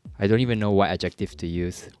right. I don't even know what adjective to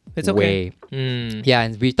use. It's okay. Way. Yeah,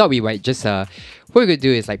 and we thought we might just what we could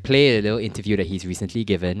do is like play a little interview that he's recently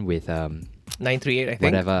given with 938, I think.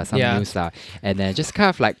 whatever, some news and then just kind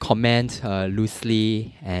of like comment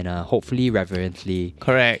loosely and hopefully reverently.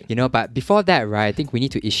 Correct. But before that, right, I think we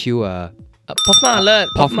need to issue a Pofma alert.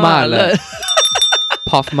 Pofma alert.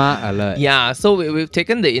 Pofma alert. Yeah, so we've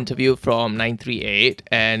taken the interview from 938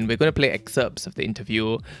 and we're going to play excerpts of the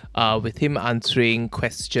interview with him answering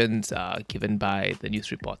questions given by the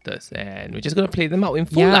news reporters, and we're just going to play them out in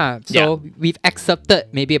full. We've excerpted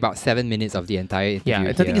maybe about 7 minutes of the entire interview. Yeah,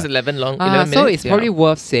 I think it's 11 minutes. So it's probably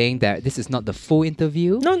worth saying that this is not the full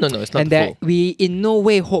interview. No, it's not and the that full. we in no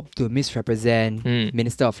way hope to misrepresent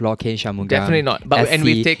Minister of Law Ken Shanmugam. Definitely not. And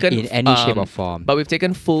we've taken in any shape or form. But we've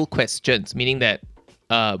taken full questions, meaning that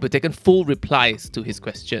we've taken full replies to his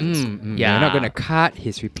questions. Yeah. We're not going to cut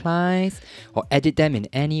his replies or edit them in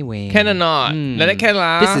any way. Can or not? Let it can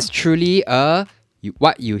lah. This is truly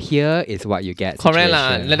what you hear is what you get. Correct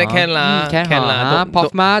lah. Let it can lah. Can lah.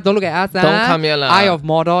 Pofma, don't look at us. Don't come here lah. Eye of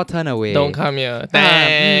Mordor, turn away. Don't come here.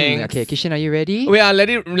 Thanks. Okay, Kishan, are you ready? Wait,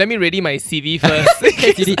 let me ready my CV first. In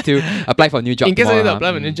case you need to apply for a new job. In case I need to tomorrow,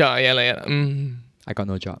 apply for a new job. Yeah. I got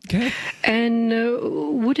no job. Okay. And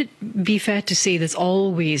would it be fair to say there's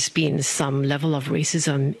always been some level of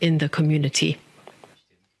racism in the community?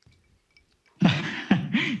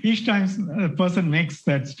 Each time a person makes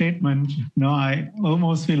that statement, I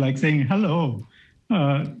almost feel like saying, hello,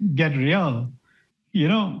 get real.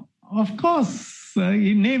 Of course,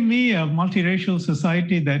 you name me a multiracial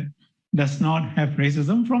society that does not have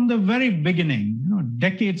racism from the very beginning,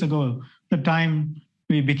 decades ago, the time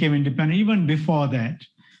we became independent, even before that.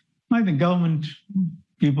 I think government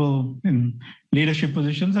people in leadership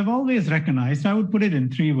positions have always recognized, I would put it in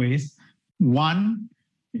 3 ways. One,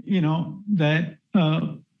 that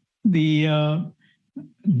the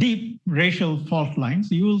deep racial fault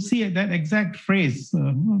lines, you will see that exact phrase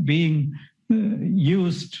being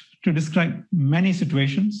used to describe many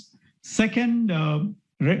situations. Second,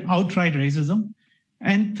 outright racism.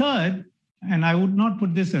 And third, and I would not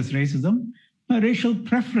put this as racism, racial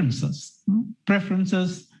preferences.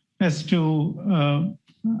 Preferences as to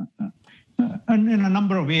in a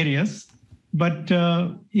number of areas. But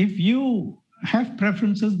if you have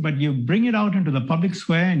preferences, but you bring it out into the public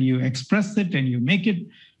square and you express it and you make it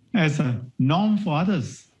as a norm for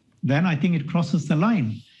others, then I think it crosses the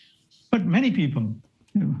line. But many people,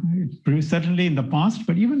 certainly in the past,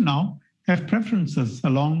 but even now, have preferences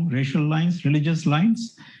along racial lines, religious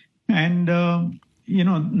lines, and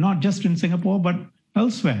not just in Singapore, but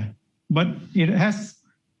elsewhere. But it has,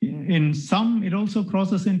 in some, it also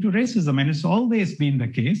crosses into racism, and it's always been the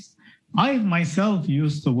case. I myself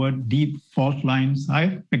use the word deep fault lines.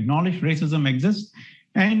 I've acknowledged racism exists.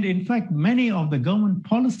 And in fact, many of the government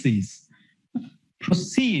policies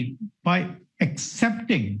proceed by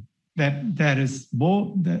accepting that there is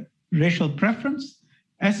both the racial preference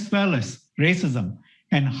as well as racism.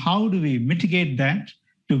 And how do we mitigate that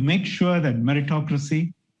to make sure that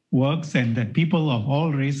meritocracy works and that people of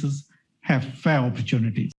all races have fair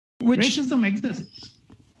opportunities? Racism exists.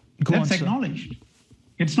 That's acknowledged.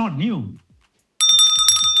 It's not new.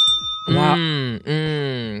 Wow.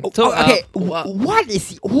 So, okay, what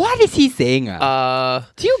is he saying?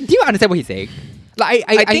 Do you understand what he's saying? Like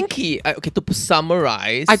I think he to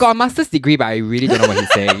summarize. I got a master's degree, but I really don't know what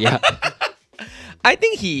he's saying. Yeah. I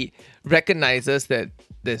think he recognizes that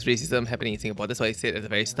there's racism happening in Singapore. That's what he said at the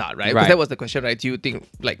very start, right? Right. Because that was the question, right? Do you think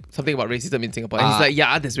like something about racism in Singapore? And he's like,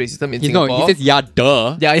 yeah, there's racism in No, Singapore. he says, yeah,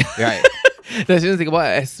 duh. Yeah. Right. There's racism in Singapore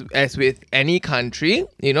as with any country,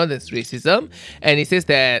 there's racism. And he says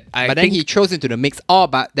that But then he throws into the mix,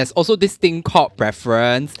 but there's also this thing called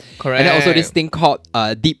preference. Correct. And then also this thing called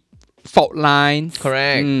deep fault lines.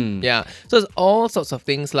 Correct. Yeah. So it's all sorts of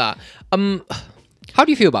things lah. How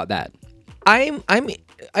do you feel about that? I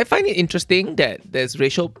find it interesting that there's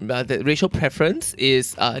racial preference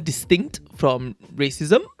is distinct from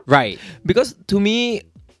racism. Right. Because to me,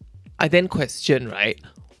 I then question, right,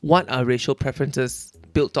 what are racial preferences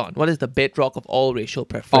built on? What is the bedrock of all racial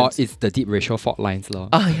preference? Or it's the deep racial fault lines law.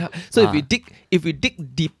 Yeah. So if we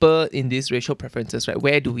dig deeper in these racial preferences, right,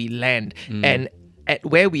 where do we land? And at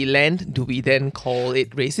where we land, do we then call it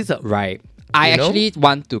racism? Right. I actually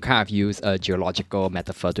want to kind of use a geological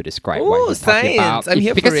metaphor to describe what he's talking about. I'm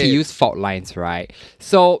here because for it. he used fault lines, right?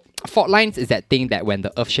 So fault lines is that thing that when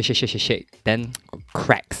the earth shake, then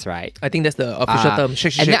cracks, right? I think that's the official term.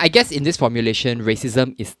 Shake. And then I guess in this formulation,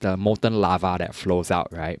 racism is the molten lava that flows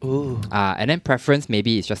out, right? Ooh. And then preference,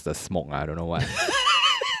 maybe it's just the smoke, I don't know what.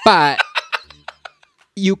 But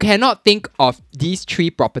you cannot think of these three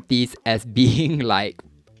properties as being like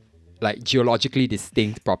geologically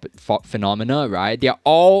distinct phenomena, right? They are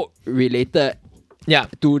all related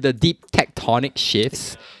to the deep tectonic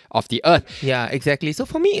shifts of the earth. Yeah, exactly. So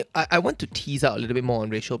for me, I want to tease out a little bit more on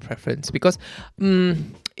racial preference because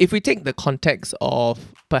if we take the context of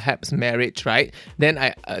perhaps marriage, right,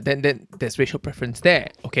 then then there's racial preference there,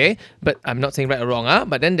 okay? But I'm not saying right or wrong,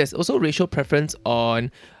 but then there's also racial preference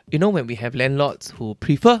on, when we have landlords who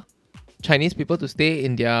prefer Chinese people to stay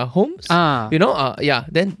in their homes,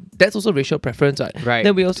 then that's also racial preference, right?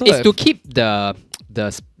 Then we also it's to keep the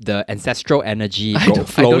ancestral energy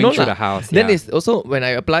flowing through the house. Then it's also when I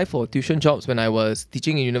applied for tuition jobs when I was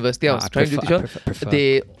teaching in university, I was trying to do tuition.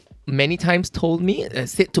 They many times told me,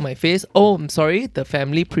 said to my face, "Oh, I'm sorry, the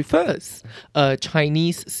family prefers a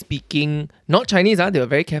Chinese speaking, not Chinese, they were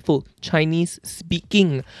very careful, Chinese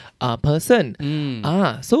speaking person."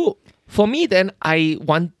 So for me, then, I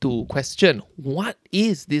want to question, what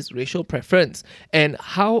is this racial preference? And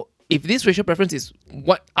how, if this racial preference is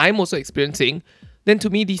what I'm also experiencing, then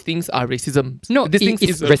to me, these things are racism. No, this thing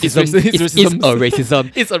is racism. It's a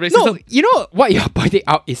racism. It's a racism. No, you know what you're pointing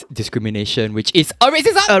out is discrimination, which is a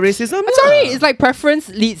racism. A racism. I'm sorry, it's like preference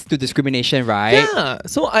leads to discrimination, right? Yeah.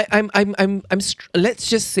 So let's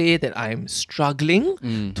just say that I'm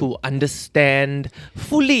struggling to understand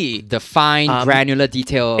fully the fine granular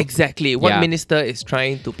detail. Exactly what minister is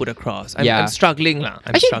trying to put across. I'm struggling lah.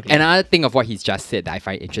 Struggling. Another thing of what he's just said that I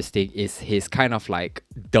find interesting is his kind of like,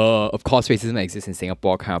 of course racism exists in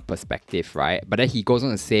Singapore kind of perspective, right? But then he goes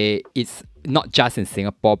on to say it's not just in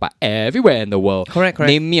Singapore but everywhere in the world. Correct.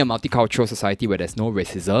 Name me a multicultural society where there's no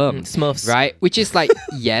racism. Smurfs. Right? Which is like,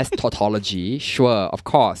 yes, tautology, sure, of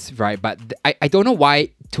course, right? But I don't know why,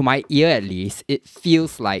 to my ear at least, it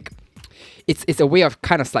feels like it's a way of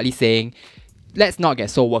kind of slightly saying let's not get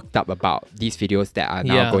so worked up about these videos that are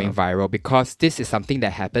now Yeah. going viral, because this is something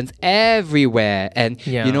that happens everywhere. And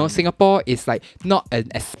Yeah. you know, Singapore is like not an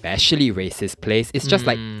especially racist place. It's just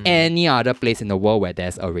like any other place in the world where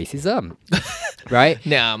there's a racism, right?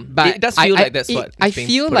 Yeah, But it does feel like that's it- what I is being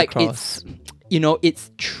feel put like across. it's, you know,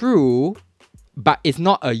 it's true, but it's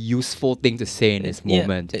not a useful thing to say in this Yeah.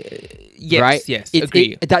 moment. Yes, Right? yes, It-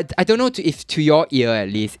 agree. that, I don't know if to your ear at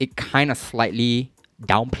least, it kind of slightly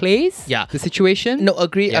downplays Yeah. the situation. No,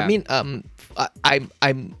 agree. Yeah. I mean,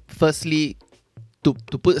 I'm firstly to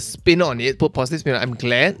put a spin on it, put positive spin on it, I'm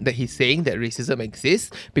glad that he's saying that racism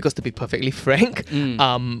exists, because to be perfectly frank,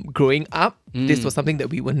 growing up, this was something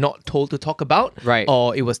that we were not told to talk about, Right.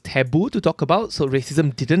 or it was taboo to talk about. So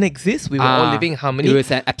racism didn't exist. We were all living in harmony. It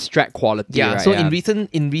was an abstract quality. Yeah. right? So in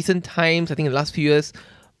recent times, I think in the last few years,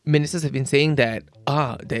 ministers have been saying that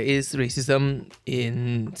there is racism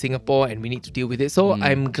in Singapore and we need to deal with it. So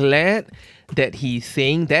I'm glad that he's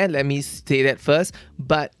saying that. Let me say that first.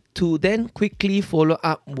 But to then quickly follow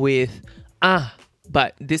up with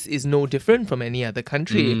but this is no different from any other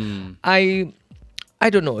country. I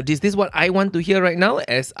don't know. Is this what I want to hear right now?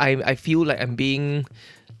 As I feel like I'm being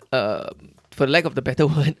for lack of the better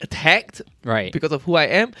word, attacked Right. because of who I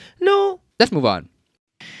am. No. Let's move on.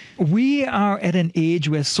 We are at an age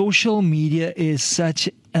where social media is such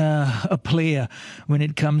a player when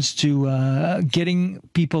it comes to getting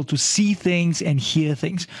people to see things and hear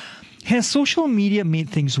things. Has social media made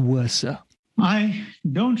things worse, sir? I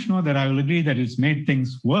don't know that I will agree that it's made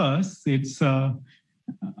things worse. It's, I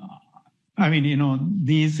mean, you know,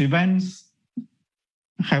 these events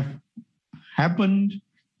have happened,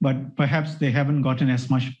 but perhaps they haven't gotten as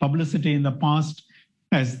much publicity in the past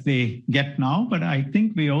as they get now. But I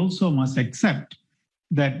think we also must accept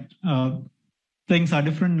that things are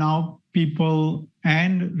different now. People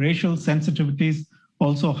and racial sensitivities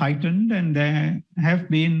also heightened, and there have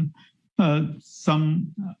been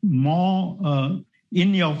some more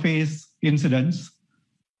in-your-face incidents.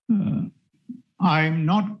 I'm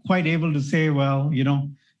not quite able to say, well, you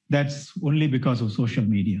know, that's only because of social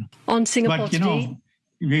media. On Singapore But, you Today, know,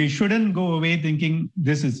 we shouldn't go away thinking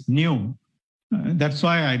this is new. That's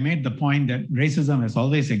why I made the point that racism has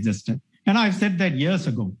always existed. And I've said that years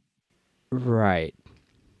ago. Right.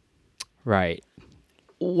 Right.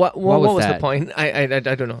 What was was the that? point? I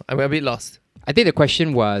don't know. I'm a bit lost. I think the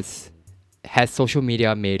question was, has social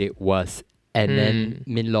media made it worse? And then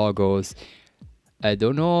Min Law goes, I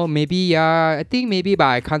don't know, maybe, yeah, I think maybe, but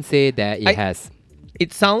I can't say that it has.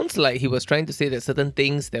 It sounds like he was trying to say that certain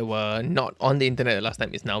things that were not on the internet last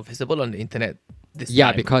time is now visible on the internet this Yeah,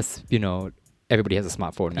 time. because, you know, everybody has a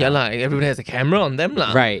smartphone now. Yeah, like everybody has a camera on them,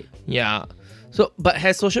 lah. Right. Yeah. So, but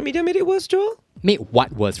has social media made it worse, Joel? Made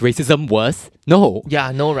what worse? Racism worse? No.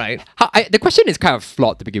 Yeah, no, right? The question is kind of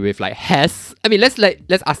flawed to begin with. Like,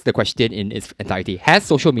 let's ask the question in its entirety. Has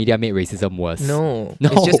social media made racism worse? No. No.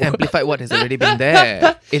 It's just amplified what has already been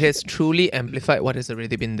there. It has truly amplified what has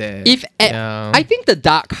already been there. I think the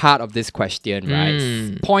dark heart of this question,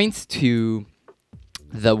 right, points to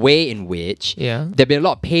the way in which there's been a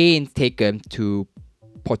lot of pains taken to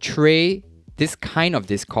portray this kind of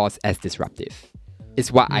discourse as disruptive. Is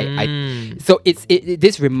what so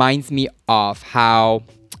this reminds me of how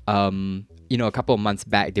you know, a couple of months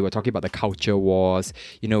back they were talking about the culture wars,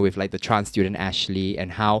 you know, with like the trans student Ashley, and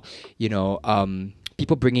how, you know,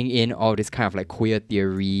 people bringing in all this kind of like queer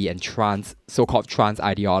theory and so-called trans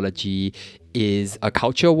ideology is a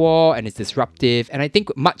culture war and it's disruptive. And I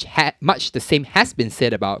think much the same has been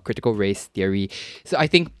said about critical race theory. So I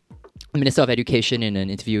think Minister of Education in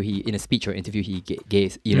a speech or interview he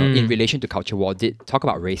gave, you know, in relation to culture war, did talk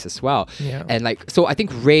about race as well. Yeah. And like, so I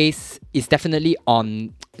think race is definitely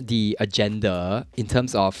on the agenda in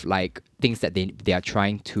terms of like things that they are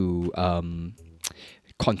trying to not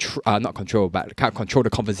control, but kind of control the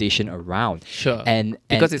conversation around. Sure. And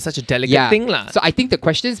because it's such a delicate thing, lah. So I think the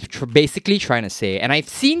question is basically trying to say, and I've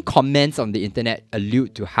seen comments on the internet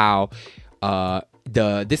allude to how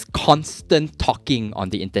this constant talking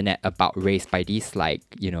on the internet about race by these like,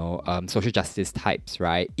 you know, social justice types,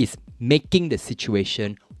 right, is making the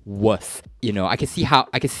situation worse. You know, I can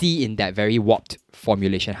see in that very warped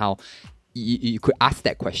formulation how you could ask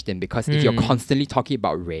that question, because if you're constantly talking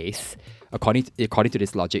about race, according to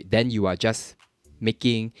this logic, then you are just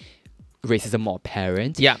making racism more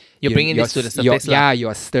apparent. Yeah, you're bringing this to the surface.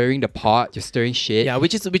 You're stirring the pot, you're stirring shit. Yeah,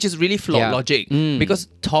 which is really flawed logic, because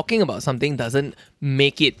talking about something doesn't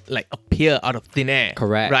make it like appear out of thin air.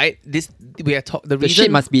 Correct. Right? The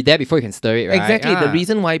Shit must be there before you can stir it, right? Exactly. Yeah. The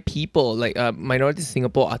reason why people like minorities in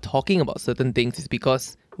Singapore are talking about certain things is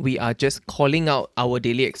because we are just calling out our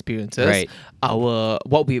daily experiences, Right. our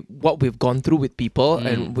what we've gone through with people,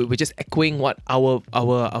 and we're just echoing what our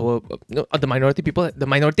the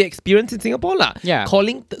minority experience in Singapore lah. Yeah.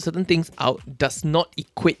 Calling certain things out does not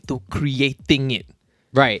equate to creating it,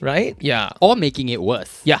 Right. right? Yeah. Or making it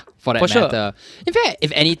worse. Yeah, For that for sure. matter. In fact,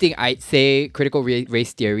 if anything, I'd say critical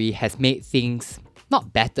race theory has made things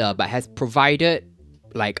not better, but has provided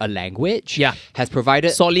like a language. Yeah. Has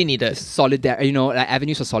provided Sorely needed. like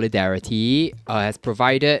avenues for solidarity, has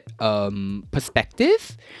provided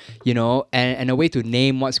perspective, and a way to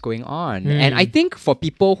name what's going on. And I think for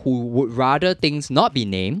people who would rather things not be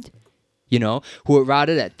named, who would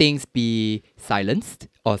rather that things be silenced,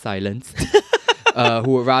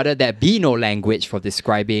 who would rather there be no language for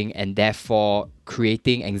describing and therefore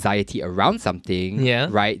creating anxiety around something,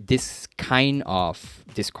 Yeah. right? This kind of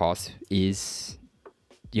discourse is,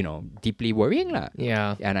 deeply worrying lah.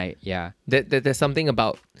 Yeah. And There's something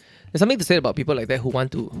to say about people like that who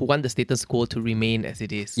want the status quo to remain as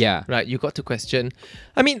it is. Yeah. Right. You got to question.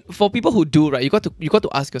 I mean, for people who do, right, you got to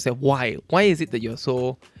ask yourself why. Why is it that you're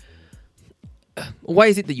so? Why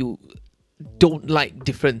is it that you don't like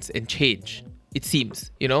difference and change? It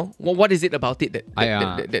seems, what is it about it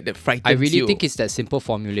that frightens you? I really think it's that simple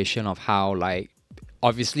formulation of how, like,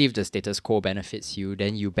 obviously if the status quo benefits you,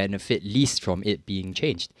 then you benefit least from it being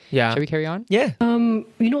changed. Yeah. Shall we carry on? Yeah.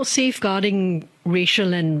 Safeguarding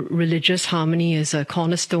racial and religious harmony is a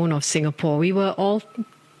cornerstone of Singapore. We were all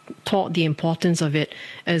taught the importance of it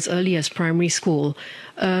as early as primary school.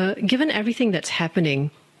 Given everything that's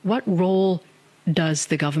happening, what role does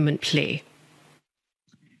the government play?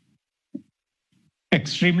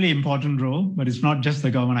 Extremely important role, but it's not just the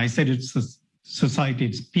government. I said it's a society,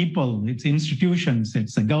 it's people, it's institutions,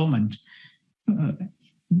 it's the government.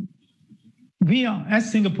 We are,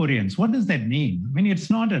 as Singaporeans, what does that mean? I mean, it's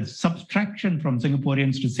not a subtraction from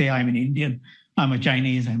Singaporeans to say I'm an Indian, I'm a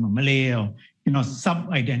Chinese, I'm a Malay, or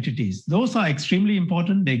sub-identities. Those are extremely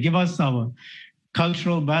important. They give us our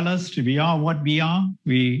cultural ballast. We are what we are.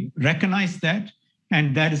 We recognize that,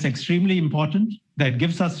 and that is extremely important. That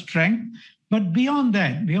gives us strength. But beyond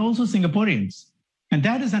that, we are also Singaporeans, and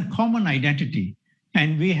that is a common identity.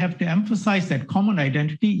 And we have to emphasize that common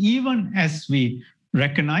identity even as we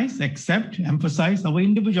recognize, accept, emphasize our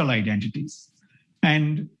individual identities.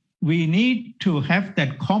 And we need to have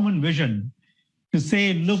that common vision to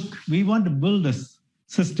say, look, we want to build a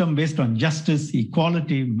system based on justice,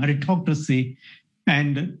 equality, meritocracy,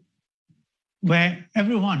 and where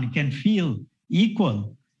everyone can feel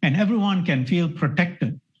equal and everyone can feel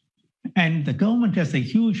protected. And the government has a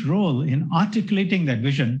huge role in articulating that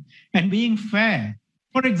vision and being fair.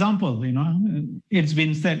 For example, it's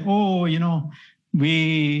been said,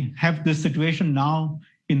 we have this situation now.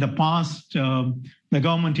 In the past, the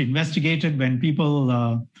government investigated when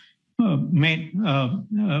people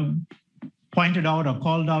pointed out or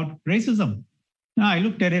called out racism. Now, I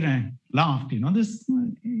looked at it and I laughed. These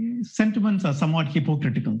sentiments are somewhat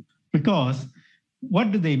hypocritical, because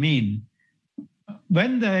what do they mean?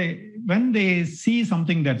 When they see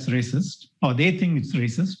something that's racist, or they think it's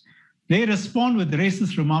racist, they respond with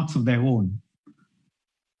racist remarks of their own.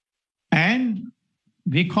 And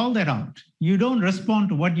we call that out. You don't respond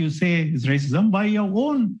to what you say is racism by your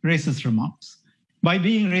own racist remarks, by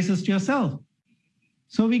being racist yourself.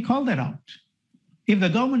 So we call that out. If the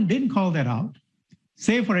government didn't call that out,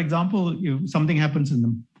 say, for example, something happens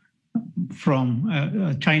from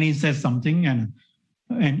a Chinese says something and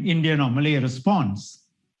an Indian or Malay responds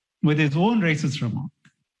with his own racist remark,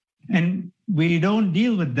 and we don't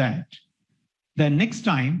deal with that, then next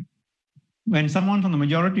time when someone from the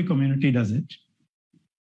majority community does it,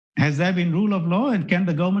 has there been rule of law? And can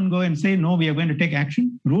the government go and say, no, we are going to take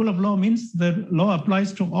action? Rule of law means the law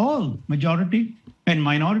applies to all, majority and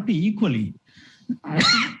minority equally.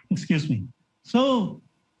 Excuse me. So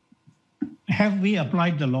have we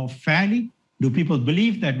applied the law fairly? Do people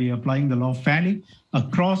believe that we are applying the law fairly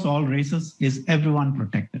across all races? Is everyone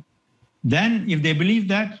protected? Then if they believe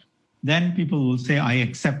that, then people will say, I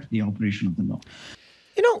accept the operation of the law.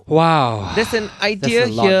 Wow. There's an idea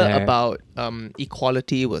That's a lot here there. about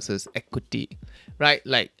equality versus equity, right?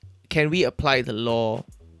 Like, can we apply the law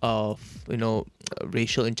of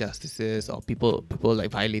racial injustices or people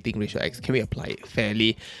like violating racial acts? Can we apply it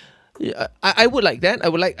fairly? I would like that. I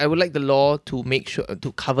would like the law to make sure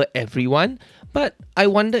to cover everyone. But I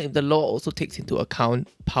wonder if the law also takes into account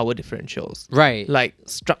power differentials, Right. like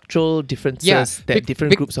structural differences that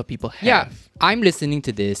different groups of people have. Yeah, I'm listening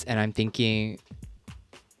to this and I'm thinking,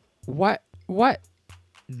 what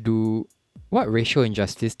do what racial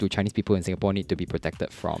injustice do Chinese people in Singapore need to be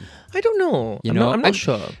protected from? I don't know. You I'm know, not, I'm not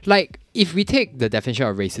sure. Like, if we take the definition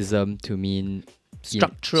of racism to mean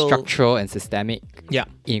structural and systemic Yeah.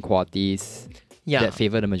 inequalities Yeah. that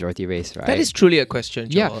favor the majority race, right? That is truly a question,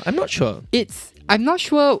 Joel. Yeah. I'm not sure. I'm not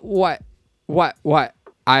sure what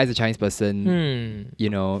I as a Chinese person,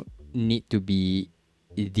 Hmm. need to be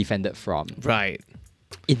defended from Right.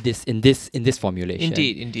 in this formulation.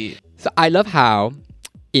 Indeed. So I love how,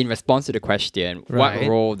 in response to the question, what Right.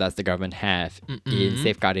 role does the government have in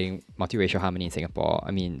safeguarding multiracial harmony in Singapore?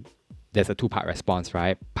 I mean, there's a two-part response,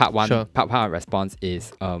 right? Part one of response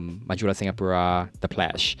is Majula Singapura, the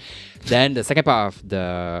pledge. Then the second part of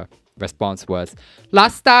the response was,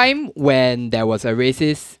 last time when there was a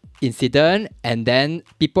racist incident and then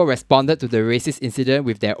people responded to the racist incident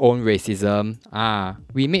with their own racism,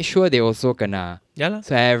 we made sure they also kena. Yeah lah.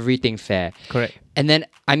 So everything fair. Correct. And then,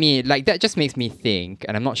 I mean, like, that just makes me think,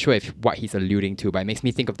 and I'm not sure if what he's alluding to, but it makes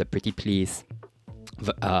me think of the Pretty Please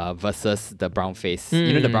versus the brown face.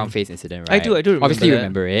 You know the brown face incident, right? I do remember Obviously, you that.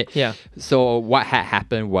 remember it. Yeah. So what had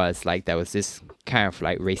happened was, like, there was this kind of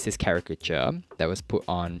like racist caricature that was put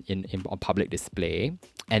on on public display.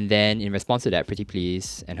 And then in response to that, Pretty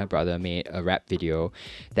Please and her brother made a rap video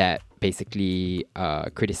that basically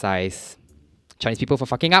criticized Chinese people for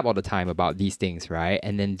fucking up all the time about these things, right?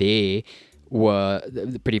 And then the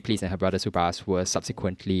Pretty Please and her brother Subhas were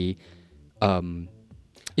subsequently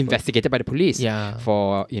investigated by the police Yeah.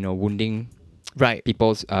 for wounding Right.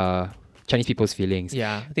 Chinese people's feelings.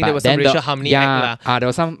 Yeah. I think But there was some then racial harmony act lah. there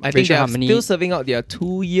was some I think racial they're harmony. still serving out their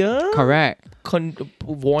 2-year Correct.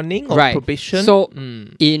 warning or Right. probation. So,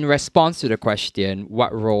 in response to the question,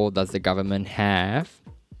 what role does the government have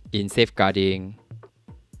in safeguarding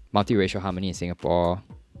multiracial harmony in Singapore?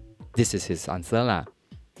 This is his answer lah.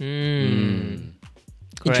 Correct.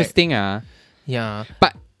 Interesting Yeah.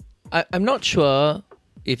 But I'm not sure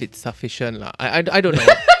if it's sufficient lah. I don't know.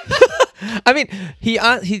 I mean,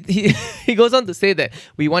 he goes on to say that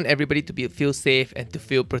we want everybody to feel safe and to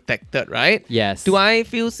feel protected, right? yes. Do I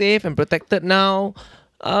feel safe and protected now?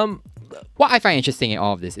 What I find interesting in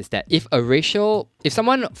all of this is that if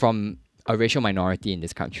someone from a racial minority in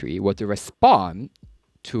this country were to respond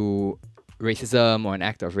to racism or an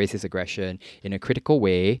act of racist aggression in a critical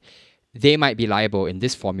way, they might be liable in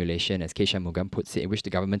this formulation, as K. Shanmugam puts it, in which the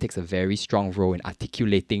government takes a very strong role in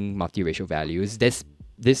articulating multiracial values. This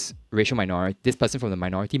racial minority, this person from the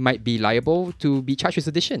minority might be liable to be charged with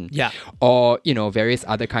sedition. Yeah. Or, various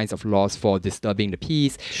other kinds of laws for disturbing the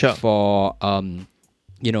peace, Sure. for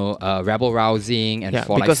rabble rousing, and Yeah,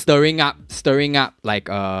 for like because- stirring up like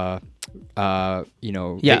racialized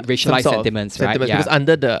some sort of sentiments, right? Yeah. Because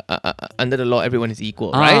under the law, everyone is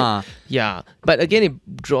equal, right? Yeah. But again, it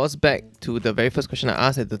draws back to the very first question I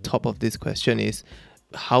asked at the top of this question is,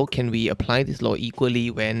 how can we apply this law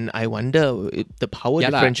equally when I wonder if the power Yeah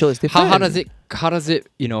lah. differential is different? How does it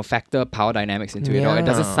factor power dynamics into it? Or it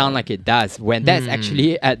doesn't Yeah. sound like it does when that's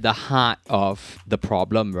actually at the heart of the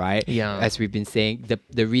problem, right? Yeah. As we've been saying,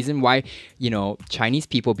 the reason why Chinese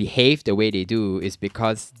people behave the way they do is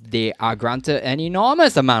because they are granted an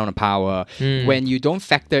enormous amount of power. When you don't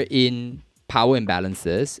factor in power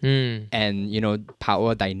imbalances and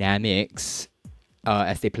power dynamics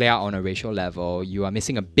as they play out on a racial level, you are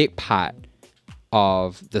missing a big part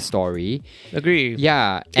of the story. Agree.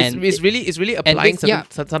 Yeah, and It's really applying this-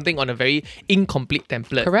 something on a very incomplete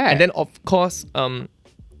template. Correct. And then of course,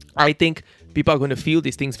 I think people are going to feel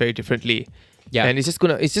these things very differently. Yeah. And it's just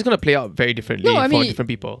gonna play out very differently for different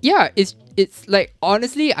people. Yeah, it's like,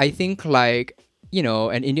 honestly, I think like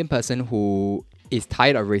an Indian person who is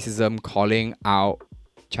tired of racism calling out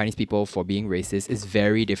Chinese people for being racist is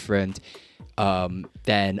very different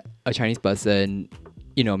than a Chinese person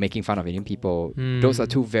making fun of Indian people. Those are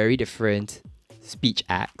two very different speech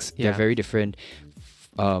acts. They're Yeah. very different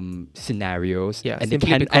scenarios. Yeah, and they simply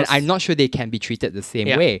can, and because- I'm not sure they can be treated the same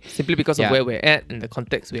Yeah. way. Simply because Yeah. of where we're at and the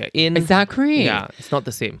context we are in. Exactly. Yeah, it's not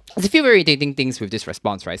the same. There's a few very irritating things with this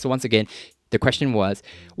response, right? So once again, the question was,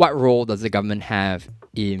 what role does the government have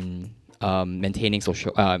in maintaining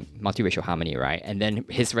social multiracial harmony, right? And then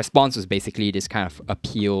his response was basically this kind of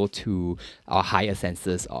appeal to our higher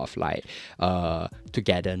senses of like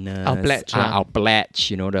togetherness, Our pledge, our pledge,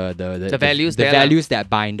 the values the there lah. values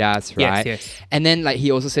that bind us, right? Yes. And then like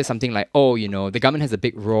he also says something like, the government has a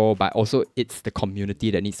big role, but also it's the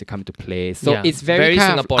community that needs to come into play. So Yeah, it's very, very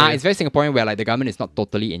kind of, Singaporean. it's very Singaporean, where like the government is not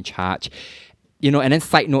totally in charge. And then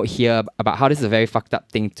side note here about how this is a very fucked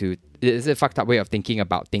up thing it's a fucked up way of thinking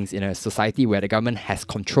about things in a society where the government has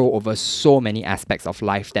control over so many aspects of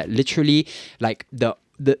life that literally like the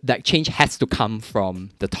that change has to come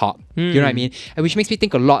from the top. You know what I mean? And which makes me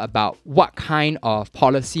think a lot about what kind of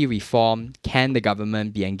policy reform can the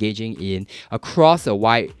government be engaging in across a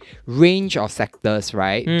wide range of sectors,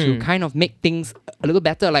 right? To kind of make things a little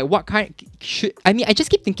better. Like what kind I just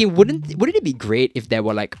keep thinking, wouldn't it be great if there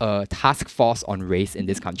were like a task force on race in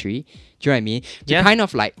this country? Do you know what I mean? To kind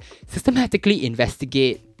of like systematically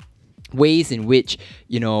investigate ways in which,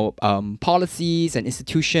 you know, policies and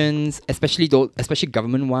institutions, especially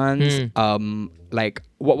government ones, like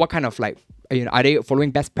what kind of like, you know, are they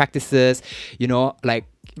following best practices? You know, like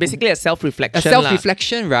Basically a self-reflection. a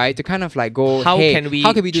self-reflection, right? To kind of like go, How hey, can we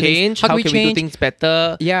do change? How How can we can we do change? things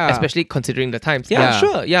better? Yeah. Especially considering the times. Yeah. Yeah,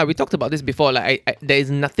 sure. Yeah, we talked about this before. Like, there is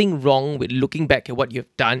nothing wrong with looking back at what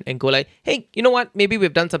you've done and go like, hey, you know what? Maybe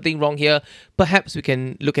we've done something wrong here. Perhaps we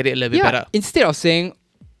can look at it a little bit better. Instead of saying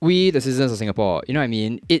we, the citizens of Singapore, you know what I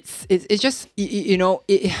mean? It's just, you know,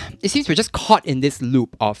 it seems we're just caught in this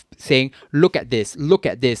loop of saying, look at this, look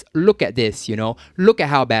at this, look at this, you know, look at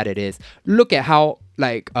how bad it is, look at how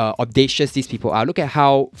like audacious these people are, look at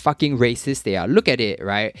how fucking racist they are, look at it,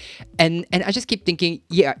 right? And I just keep thinking,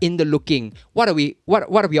 yeah, in the looking, what are we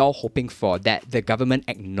all hoping for? That the government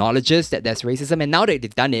acknowledges that there's racism, and now that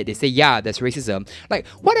they've done it, they say, yeah, there's racism. Like,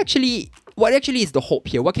 what actually is the hope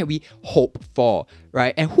here? What can we hope for,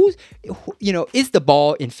 right? And who, you know, is the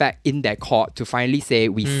ball in fact in their court to finally say,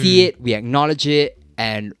 we see it, we acknowledge it,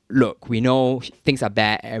 and look, we know things are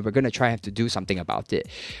bad and we're going to try and have to do something about it.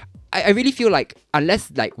 I really feel like unless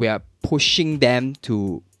like we are pushing them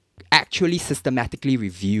to actually systematically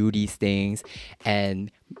review these things and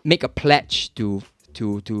make a pledge to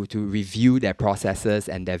review their processes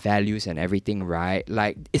and their values and everything, right?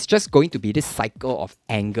 Like, it's just going to be this cycle of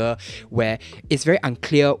anger where it's very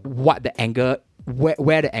unclear what the anger,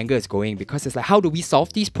 where the anger is going, because it's like, how do we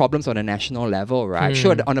solve these problems on a national level, right?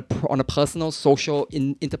 Sure, on a personal, social,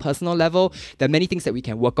 interpersonal level, there are many things that we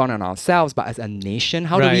can work on ourselves, but as a nation,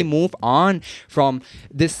 how do we Right. move on from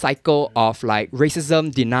this cycle of like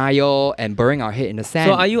racism, denial, and burying our head in the sand?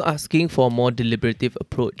 So are you asking for a more deliberative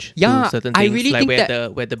approach Yeah, to certain I things? really like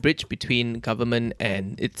think where the bridge between government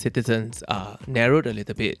and its citizens are narrowed a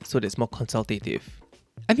little bit, so there's more consultative.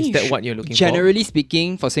 I mean, Is that what you're looking for? generally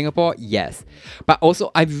speaking, for Singapore, yes. But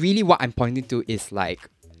also, what I'm pointing to is like,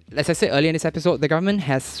 as I said earlier in this episode, the government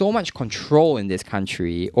has so much control in this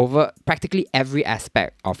country over practically every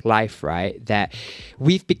aspect of life, right? That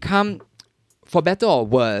we've become, for better or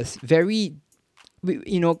worse,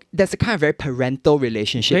 there's a kind of very parental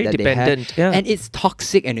relationship Very that dependent, they have. yeah. And it's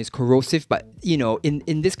toxic and it's corrosive, but, you know,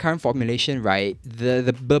 in this current formulation, right,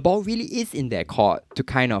 the ball really is in their court to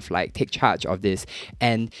kind of like take charge of this.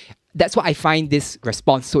 And that's why I find this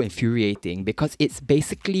response so infuriating, because it's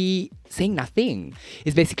basically saying nothing.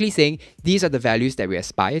 It's basically saying these are the values that we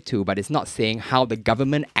aspire to, but it's not saying how the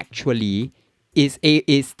government actually is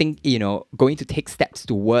going to take steps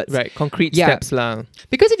towards Right, concrete Yeah. steps lah.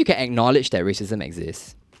 because if you can acknowledge that racism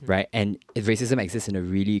exists, right, and if racism exists in a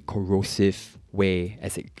really corrosive way,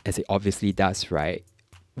 as it obviously does, right,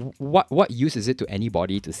 what use is it to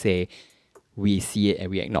anybody to say we see it and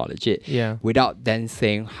we acknowledge it, Yeah. without then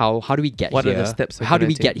saying how do we get What here? are the steps we're How do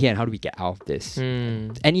gonna we get take? here and how do we get out of this?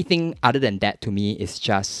 Anything other than that to me is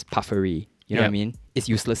just puffery. You know what I Yeah. mean? It's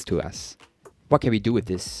useless to us. What can we do with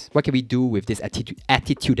this? What can we do with this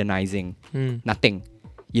attitudinizing? Nothing.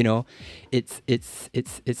 You know, it's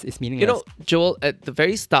meaningless. You know, Joel, at the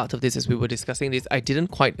very start of this, as we were discussing this, I didn't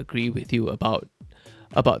quite agree with you about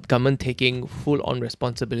government taking full-on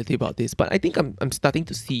responsibility about this. But I think I'm starting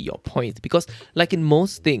to see your point, because like in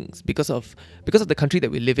most things, because of the country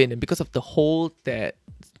that we live in, and because of the hold that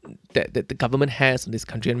the government has on this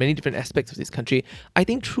country and many different aspects of this country, I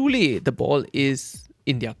think truly the ball is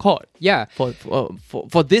in their court. Yeah.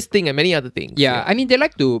 For this thing and many other things. Yeah, I mean, they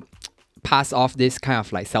like to pass off this kind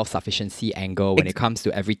of like self-sufficiency angle when it comes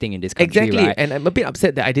to everything in this country, Exactly, right? and I'm a bit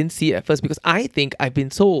upset that I didn't see it at first, because I think I've been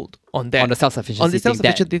sold on that. On the self-sufficiency On the thing,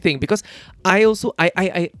 self-sufficiency thing, because I also,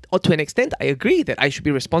 or to an extent, I agree that I should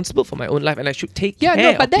be responsible for my own life and I should take care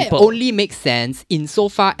but of that people. only makes sense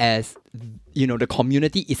insofar as, you know, the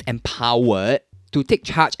community is empowered to take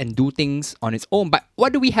charge and do things on its own. But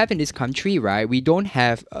what do we have in this country, right? We don't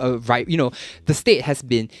have a right, you know, the state has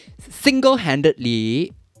been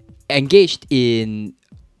single-handedly engaged in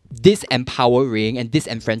disempowering and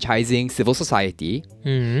disenfranchising civil society.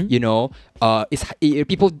 You know,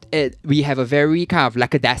 we have a very kind of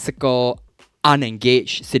lackadaisical,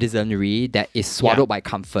 unengaged citizenry that is swaddled by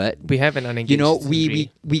comfort. We have an unengaged You know,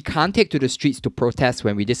 citizenry. we can't take to the streets to protest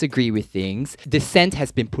when we disagree with things. Dissent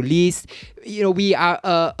has been policed. You know, we are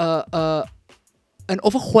an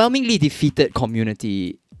overwhelmingly defeated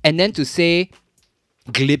community. And then to say,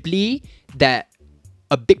 glibly that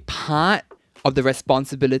a big part of the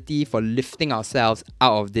responsibility for lifting ourselves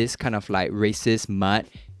out of this kind of like racist mud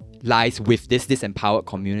lies with this disempowered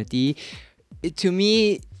community, it to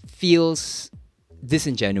me feels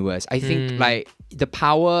disingenuous. I think like the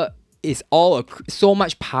power is all so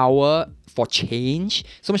much power for change,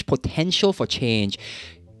 so much potential for change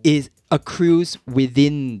is accrues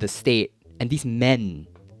within the state, and these men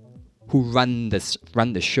who run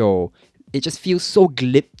the show, it just feels so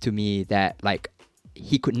glib to me that like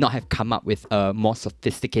he could not have come up with a more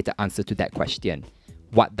sophisticated answer to that question.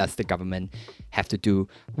 What does the government have to do?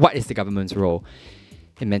 What is the government's role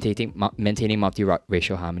in maintaining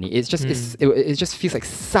multiracial harmony? It's just it just feels like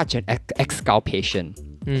such an exculpation.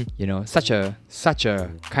 You know, such a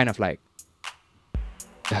kind of like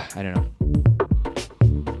I don't know.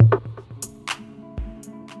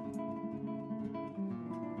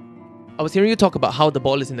 I was hearing you talk about how the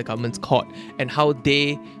ball is in the government's court and how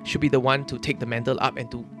they should be the one to take the mantle up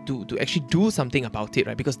and to actually do something about it,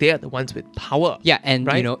 right? Because they are the ones with power. Yeah, and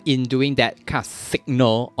right? you know, in doing that kind of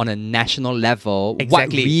signal on a national level,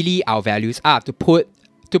 Exactly. what really our values are, to put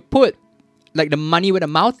like the money where the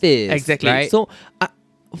mouth is. Exactly. Right? So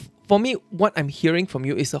for me, what I'm hearing from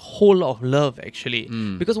you is a whole lot of love, actually.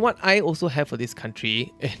 Because what I also have for this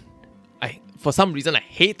country, and for some reason, I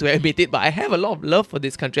hate to admit it, but I have a lot of love for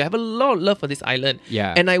this country. I have a lot of love for this island.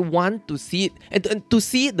 Yeah. And I want to see it. And to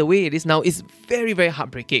see it the way it is now is very, very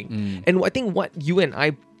heartbreaking. And I think what you and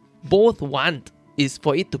I both want is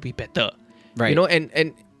for it to be better. Right. You know,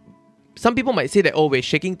 and some people might say that, oh, we're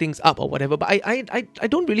shaking things up or whatever. But I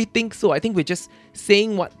don't really think so. I think we're just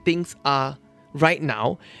saying what things are right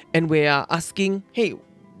now. And we are asking, hey,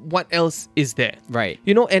 what else is there? Right.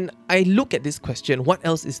 You know, and I look at this question, what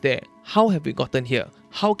else is there? How have we gotten here?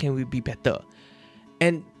 How can we be better?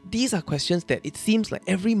 And these are questions that it seems like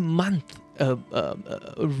every month a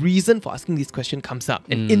reason for asking this question comes up.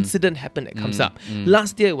 An incident happened that comes up.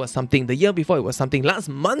 Last year it was something. The year before it was something. Last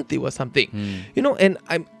month it was something. You know, and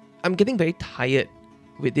I'm getting very tired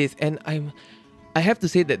with this. And I have to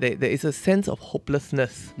say that there is a sense of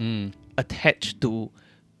hopelessness attached to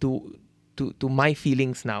my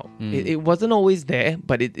feelings now. It wasn't always there,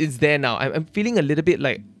 but it is there now. I'm feeling a little bit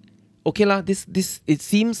like, okay lah, this it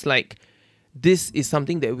seems like this is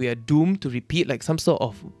something that we are doomed to repeat, like some sort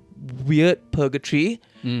of weird purgatory,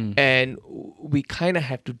 and we kind of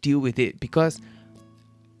have to deal with it, because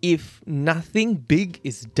if nothing big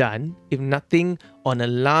is done, if nothing on a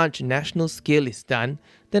large national scale is done,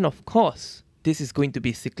 then of course this is going to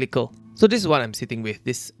be cyclical. So this is what I'm sitting with,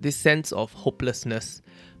 this sense of hopelessness.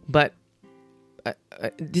 But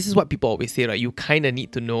this is what people always say, right? You kind of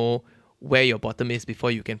need to know where your bottom is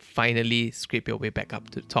before you can finally scrape your way back up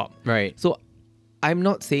to the top. Right. So I'm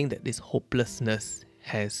not saying that this hopelessness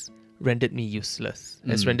has rendered me useless,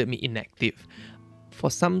 has rendered me inactive.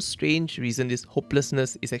 For some strange reason, this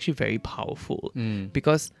hopelessness is actually very powerful,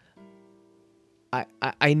 because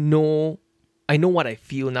I know what I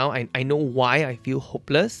feel now. I know why I feel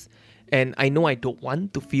hopeless. And I know I don't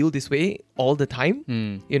want to feel this way all the time.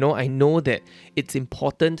 You know, I know that it's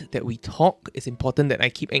important that we talk. It's important that I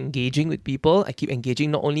keep engaging with people. I keep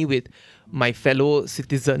engaging not only with my fellow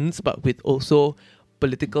citizens, but with also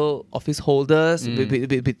political office holders,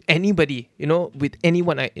 with anybody, you know, with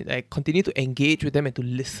anyone. I continue to engage with them and to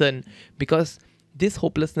listen, because this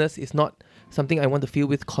hopelessness is not something I want to feel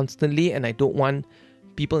with constantly, and I don't want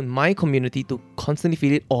people in my community to constantly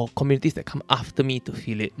feel it, or communities that come after me to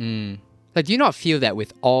feel it. Like, do you not feel that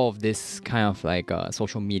with all of this kind of like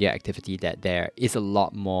social media activity, that there is a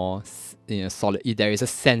lot more, you know, solid? There is a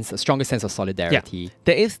stronger sense of solidarity. Yeah,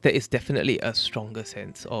 there is definitely a stronger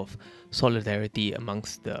sense of solidarity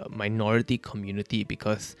amongst the minority community,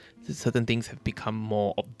 because certain things have become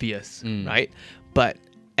more obvious, right? But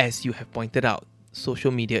as you have pointed out,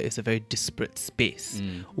 social media is a very disparate space.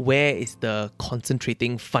 Where is the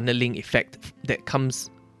concentrating, funneling effect that comes,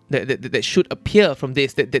 that should appear from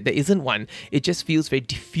this? That there isn't one. It just feels very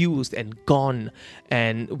diffused and gone.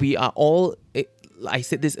 And we are all, I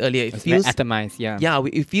said this earlier, it feels atomized, yeah. Yeah,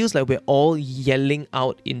 it feels like we're all yelling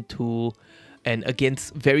out into and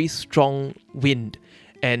against very strong wind.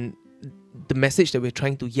 And the message that we're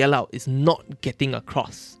trying to yell out is not getting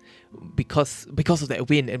across, because of that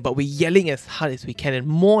wind, but we're yelling as hard as we can, and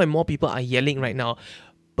more people are yelling right now,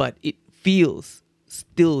 but it feels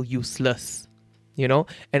still useless, you know.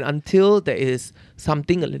 And until there is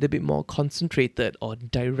something a little bit more concentrated or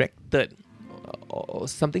directed, or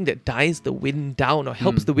something that dies the wind down or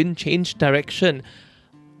helps the wind change direction,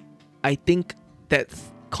 I think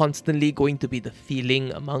that's constantly going to be the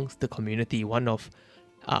feeling amongst the community, one of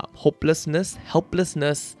hopelessness,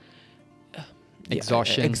 helplessness,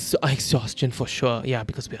 Exhaustion. Exhaustion for sure. Yeah,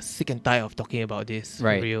 because we are sick and tired of talking about this.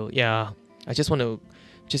 Right. For real. Yeah. I just want to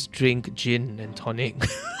just drink gin and tonic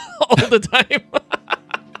all the time.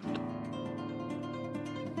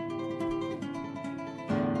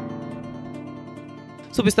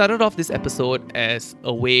 So we started off this episode as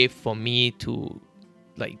a way for me to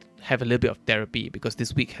like have a little bit of therapy, because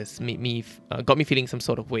this week has made me got me feeling some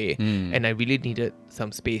sort of way, and I really needed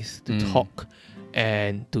some space to talk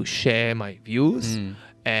and to share my views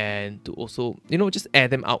and to also, you know, just air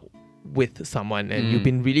them out with someone. And you've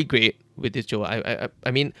been really great with this, Joe.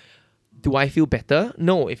 I mean, do I feel better?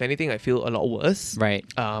 No, if anything, I feel a lot worse. Right.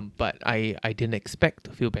 But I didn't expect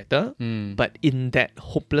to feel better. But in that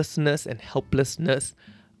hopelessness and helplessness,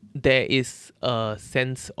 there is a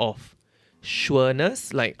sense of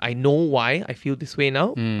sureness. Like, I know why I feel this way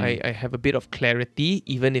now. I have a bit of clarity,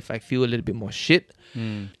 even if I feel a little bit more shit.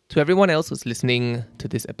 To everyone else who's listening to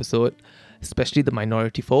this episode, especially the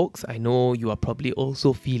minority folks, I know you are probably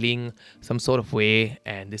also feeling some sort of way,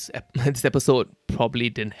 and this episode probably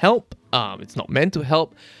didn't help. It's not meant to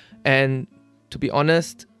help. And to be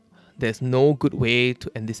honest, there's no good way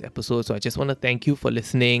to end this episode. So I just want to thank you for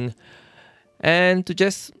listening and to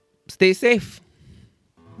just stay safe.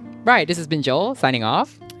 Right, this has been Joel signing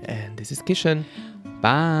off. And this is Kishan.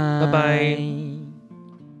 Bye. Bye-bye.